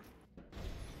we?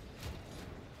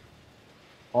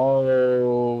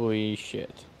 Holy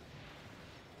shit!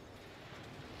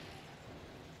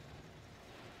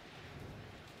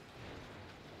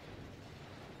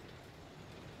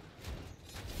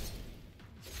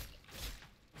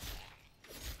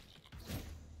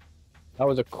 That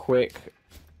was a quick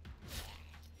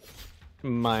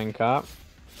minecart.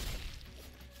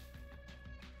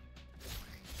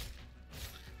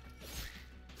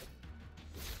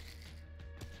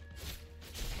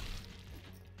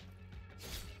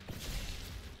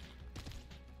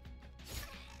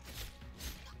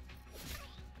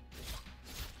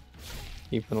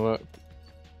 Keep on work.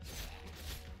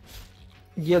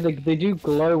 Yeah, they do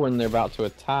glow when they're about to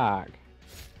attack.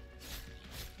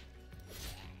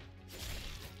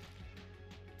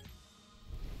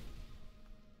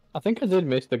 I think I did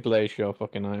miss the glacial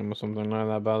fucking item or something like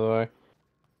that, by the way.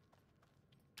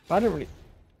 I don't really.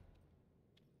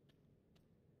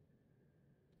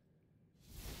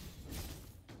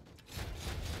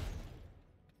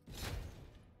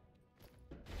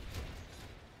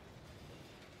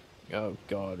 Oh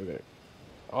god.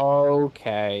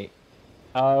 Okay.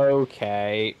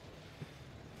 Okay.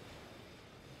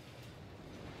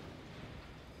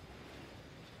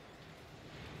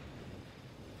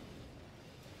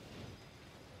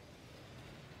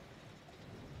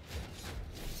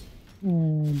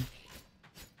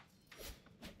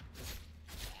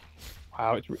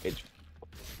 Wow,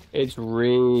 it's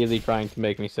really trying to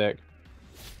make me sick.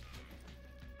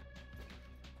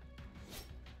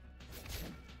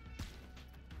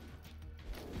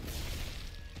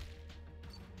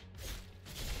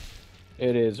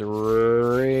 It is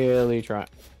really trying.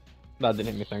 That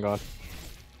didn't hit me, thank God.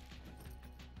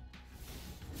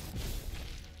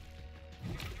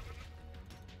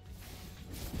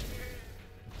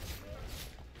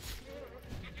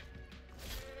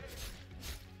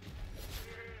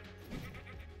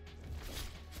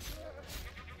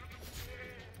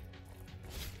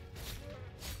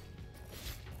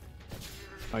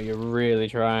 Oh, you're really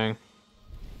trying.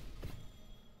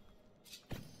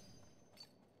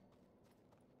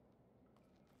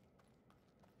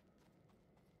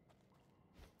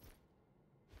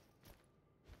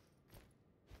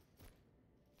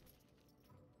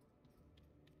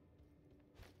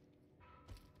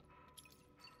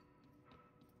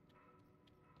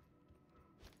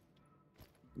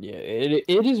 Yeah,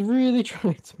 it is really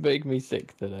trying to make me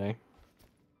sick today.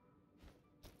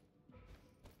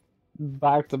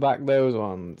 Back to back those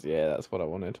ones. Yeah, that's what I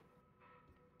wanted.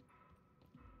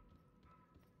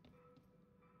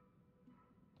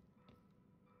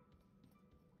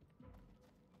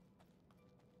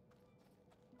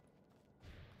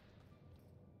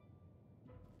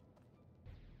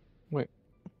 Wait.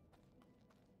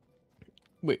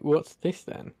 Wait, what's this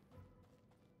then?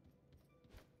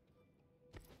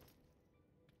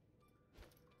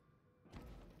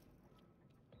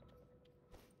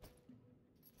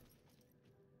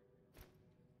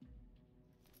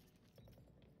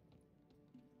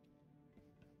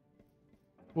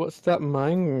 What's that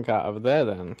minecart over there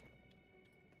then?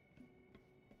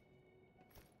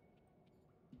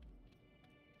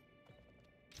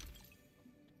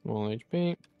 More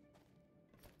HP.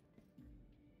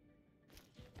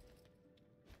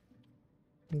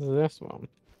 This one.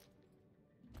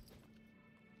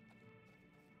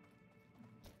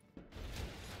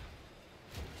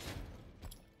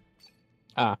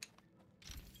 Ah.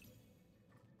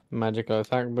 Magical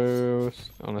attack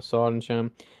boost on a sword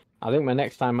enchant. I think my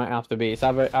next time might have to be it's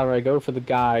either I go for the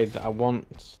guy that I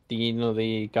want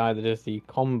the guy that does the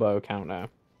combo counter.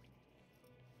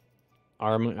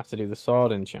 Or I might have to do the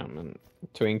sword enchantment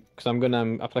because I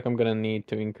feel like I'm gonna need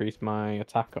to increase my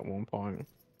attack at one point.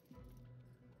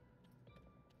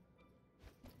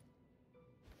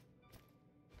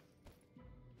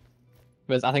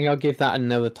 But I think I'll give that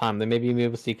another time. Then maybe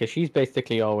we'll see because she's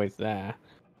basically always there.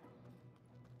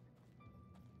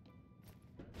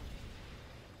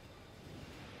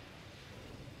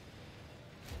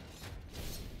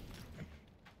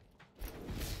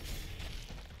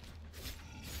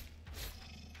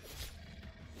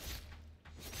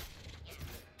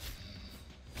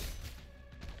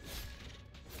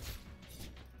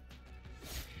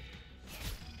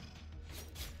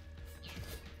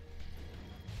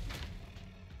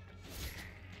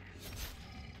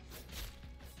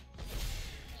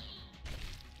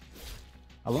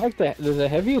 I like that. There's a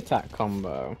heavy attack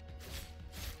combo.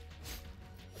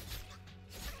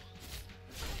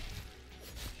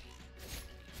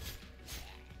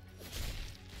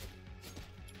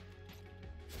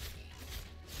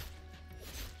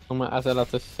 I said, I'll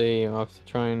have to see. I'll have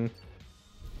to try and.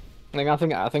 I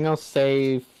think I'll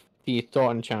save the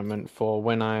thought enchantment for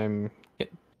when I'm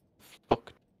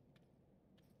fucked.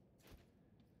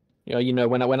 You know,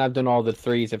 when I've done all the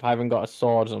threes, if I haven't got a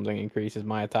sword or something increases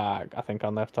my attack, I think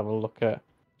I'll have to have a look at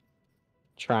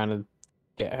trying to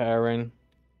get her in.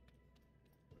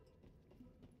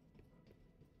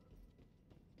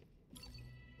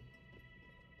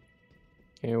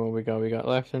 Okay, what we got? We got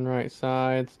left and right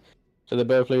sides. So they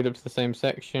both lead up to the same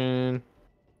section.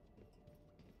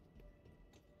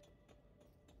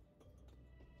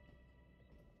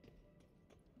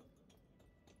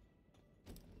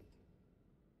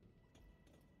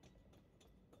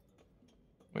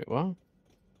 Wait, what?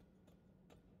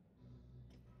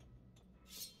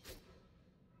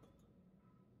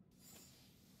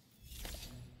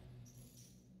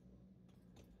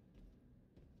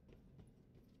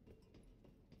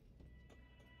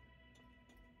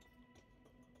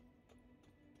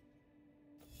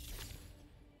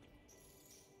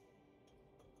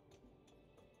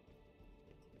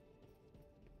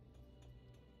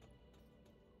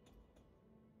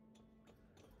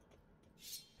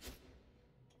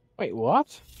 Wait,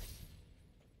 what?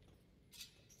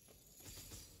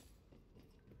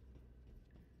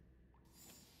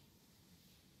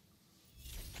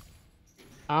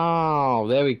 Oh,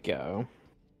 there we go.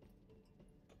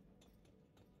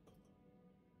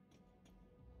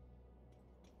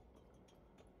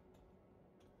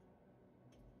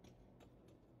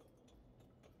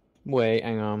 Wait,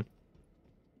 hang on.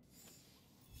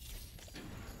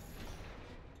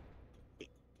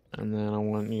 And then I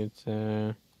want you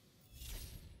to...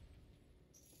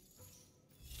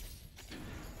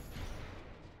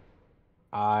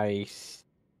 I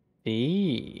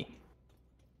see.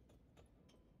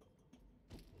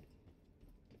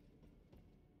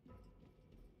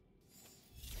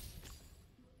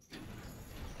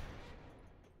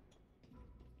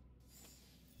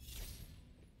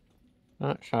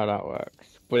 That's how that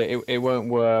works. But it won't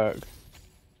work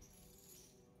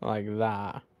like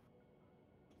that.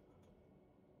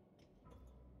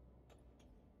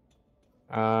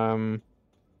 Oh,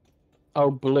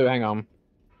 blue. Hang on.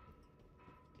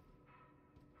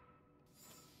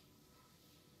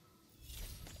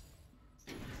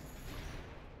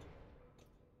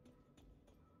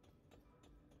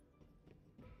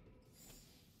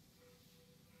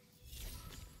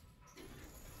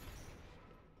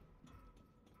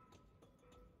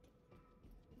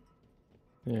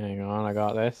 Hang on, I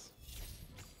got this.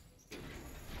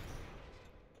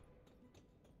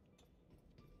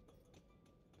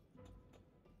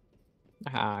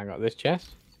 Ah, I got this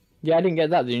chest. Yeah, I didn't get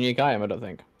that, the unique item, I don't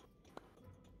think.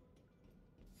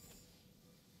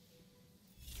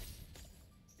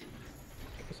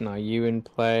 So now you in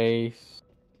place.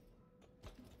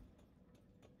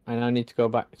 I now need to go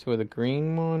back to where the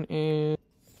green one is.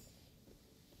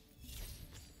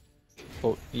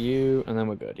 Put you, and then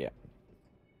we're good, yeah.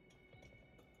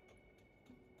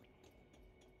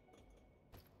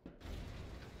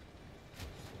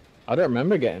 I don't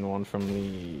remember getting one from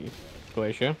the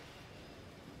glacier.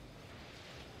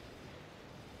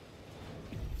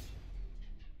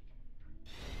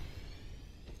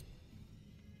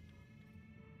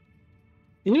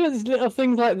 You know, there's little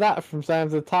things like that from time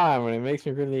to time, and it makes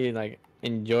me really, like,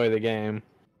 enjoy the game.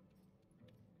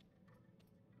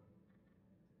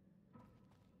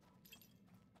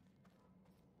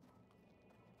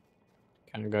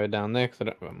 Can't go down there because I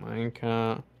don't have a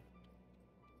minecart.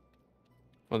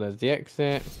 Well, there's the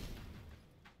exit.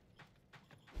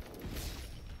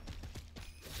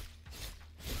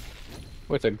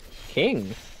 Oh, it's a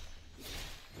king.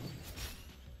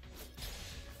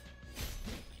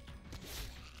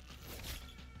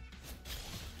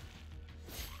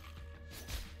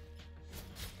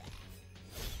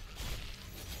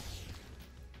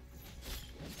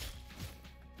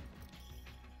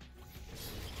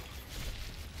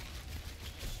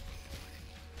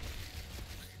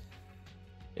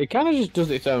 It kind of just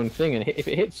does its own thing, and if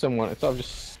it hits someone, it sort of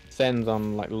just sends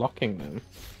on, like, locking them.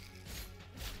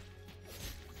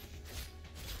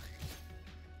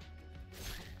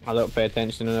 I don't pay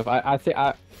attention enough. I think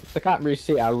I can't really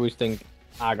see it. I always think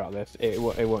I got this. It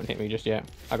won't hit me just yet.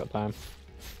 I got time.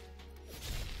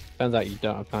 Turns out you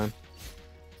don't have time.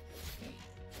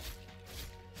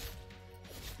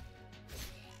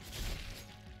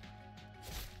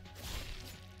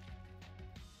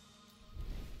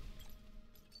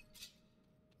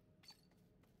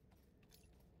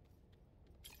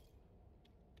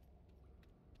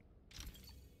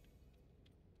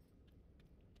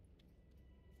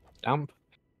 Damp.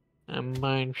 And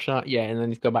mine shot. Yeah, and then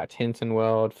you go back to Hinton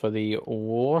World for the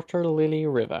Water Lily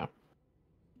River.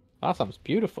 That sounds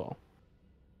beautiful.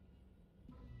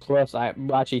 Plus,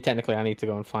 actually technically I need to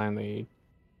go and find the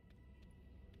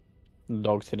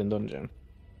dog's hidden dungeon.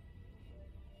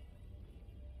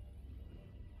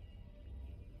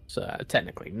 So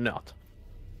technically not.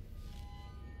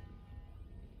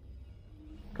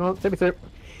 Come on, take me through.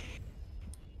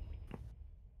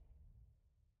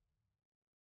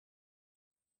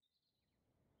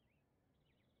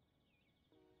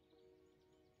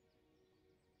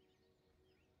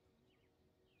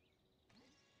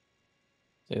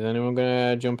 Is anyone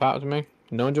gonna jump out to me?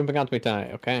 No one jumping out to me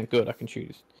tonight. Okay, good. I can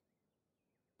choose.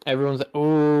 Everyone's.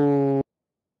 Ooh.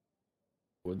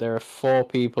 There are 4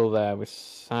 people there with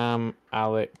Sam,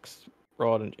 Alex,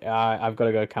 Rod, and I've got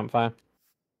to go to campfire.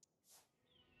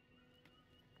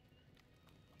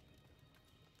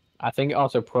 I think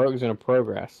also is going to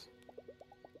progress.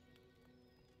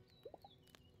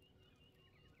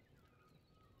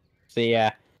 So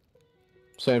yeah.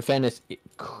 So in fairness,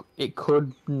 it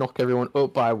could knock everyone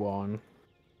up by 1.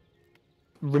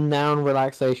 Renowned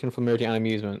relaxation, familiarity, and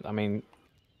amusement. I mean,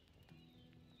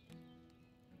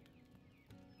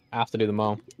 I have to do them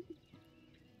all.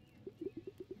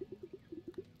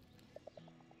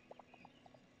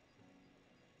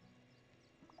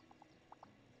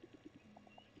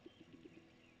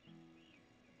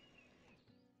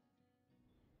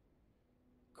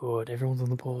 Good, everyone's on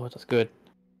the board. That's good.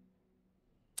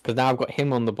 Because now I've got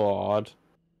him on the board,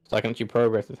 so I can actually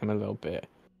progress with him a little bit.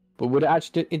 But would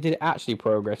it did it actually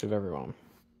progress with everyone?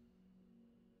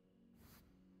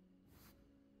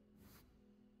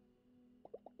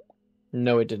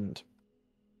 No, it didn't.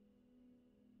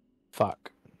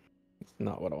 Fuck. It's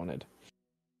not what I wanted.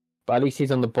 But at least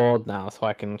he's on the board now, so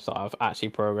I can sort of actually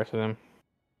progress with him.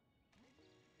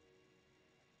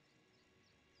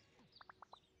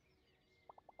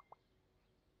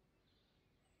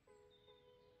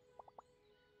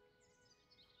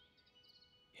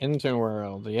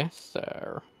 Interworld, yes,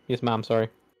 sir. Yes, ma'am, sorry.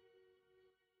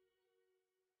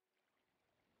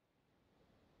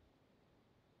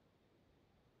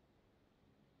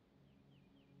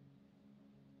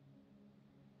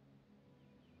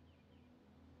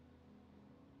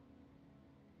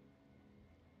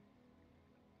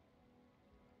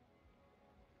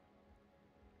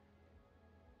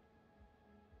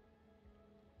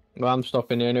 Well, I'm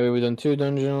stopping here anyway. We've done 2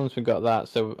 dungeons. We got that.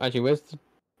 So actually, where's the...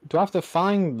 Do I have to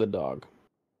find the dog?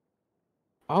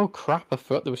 Oh crap! I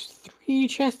thought there was 3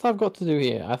 chests I've got to do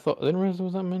here. I didn't realize there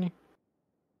was that many.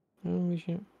 Holy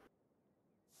shit!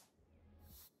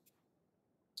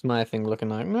 What's my thing looking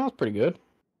like? No, that's pretty good.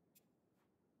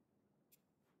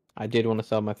 I did want to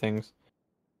sell my things.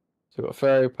 So we've got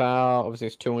fairy power. Obviously,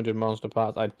 it's 200 monster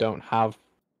parts. I don't have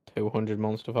 200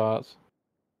 monster parts.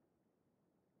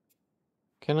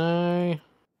 Can I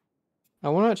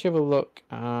want to actually have a look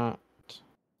at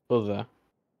other.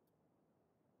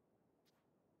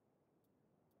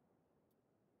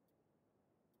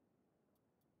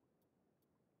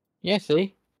 Yeah,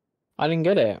 see? I didn't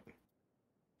get it.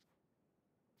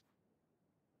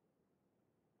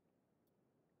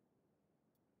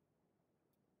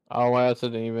 Oh, I also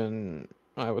didn't even...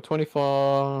 Alright, we're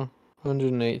 24,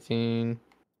 118.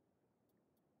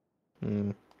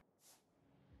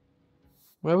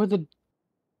 Where would the...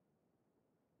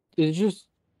 It's just...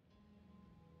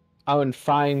 Oh, and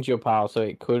find your pal, so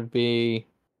it could be...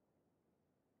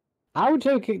 I would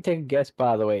take a guess,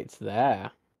 by the way, it's there.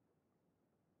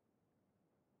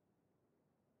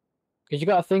 Because you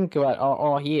gotta think about...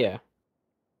 Or here.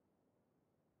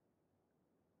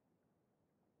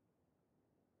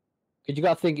 Because you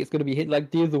gotta think it's gonna be hit like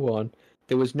the other one.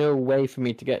 There was no way for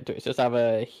me to get to it. It's just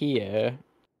either here...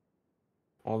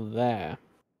 or there.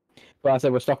 But I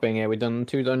said we're stopping here. We've done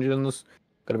 2 dungeons.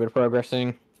 Got a bit of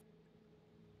progressing.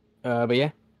 But yeah.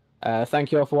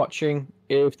 Thank you all for watching.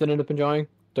 If you ended up enjoying,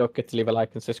 don't forget to leave a like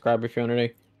and subscribe if you're new.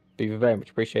 Be very much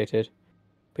appreciated.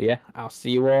 But yeah, I'll see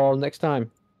you all next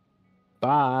time.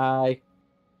 Bye.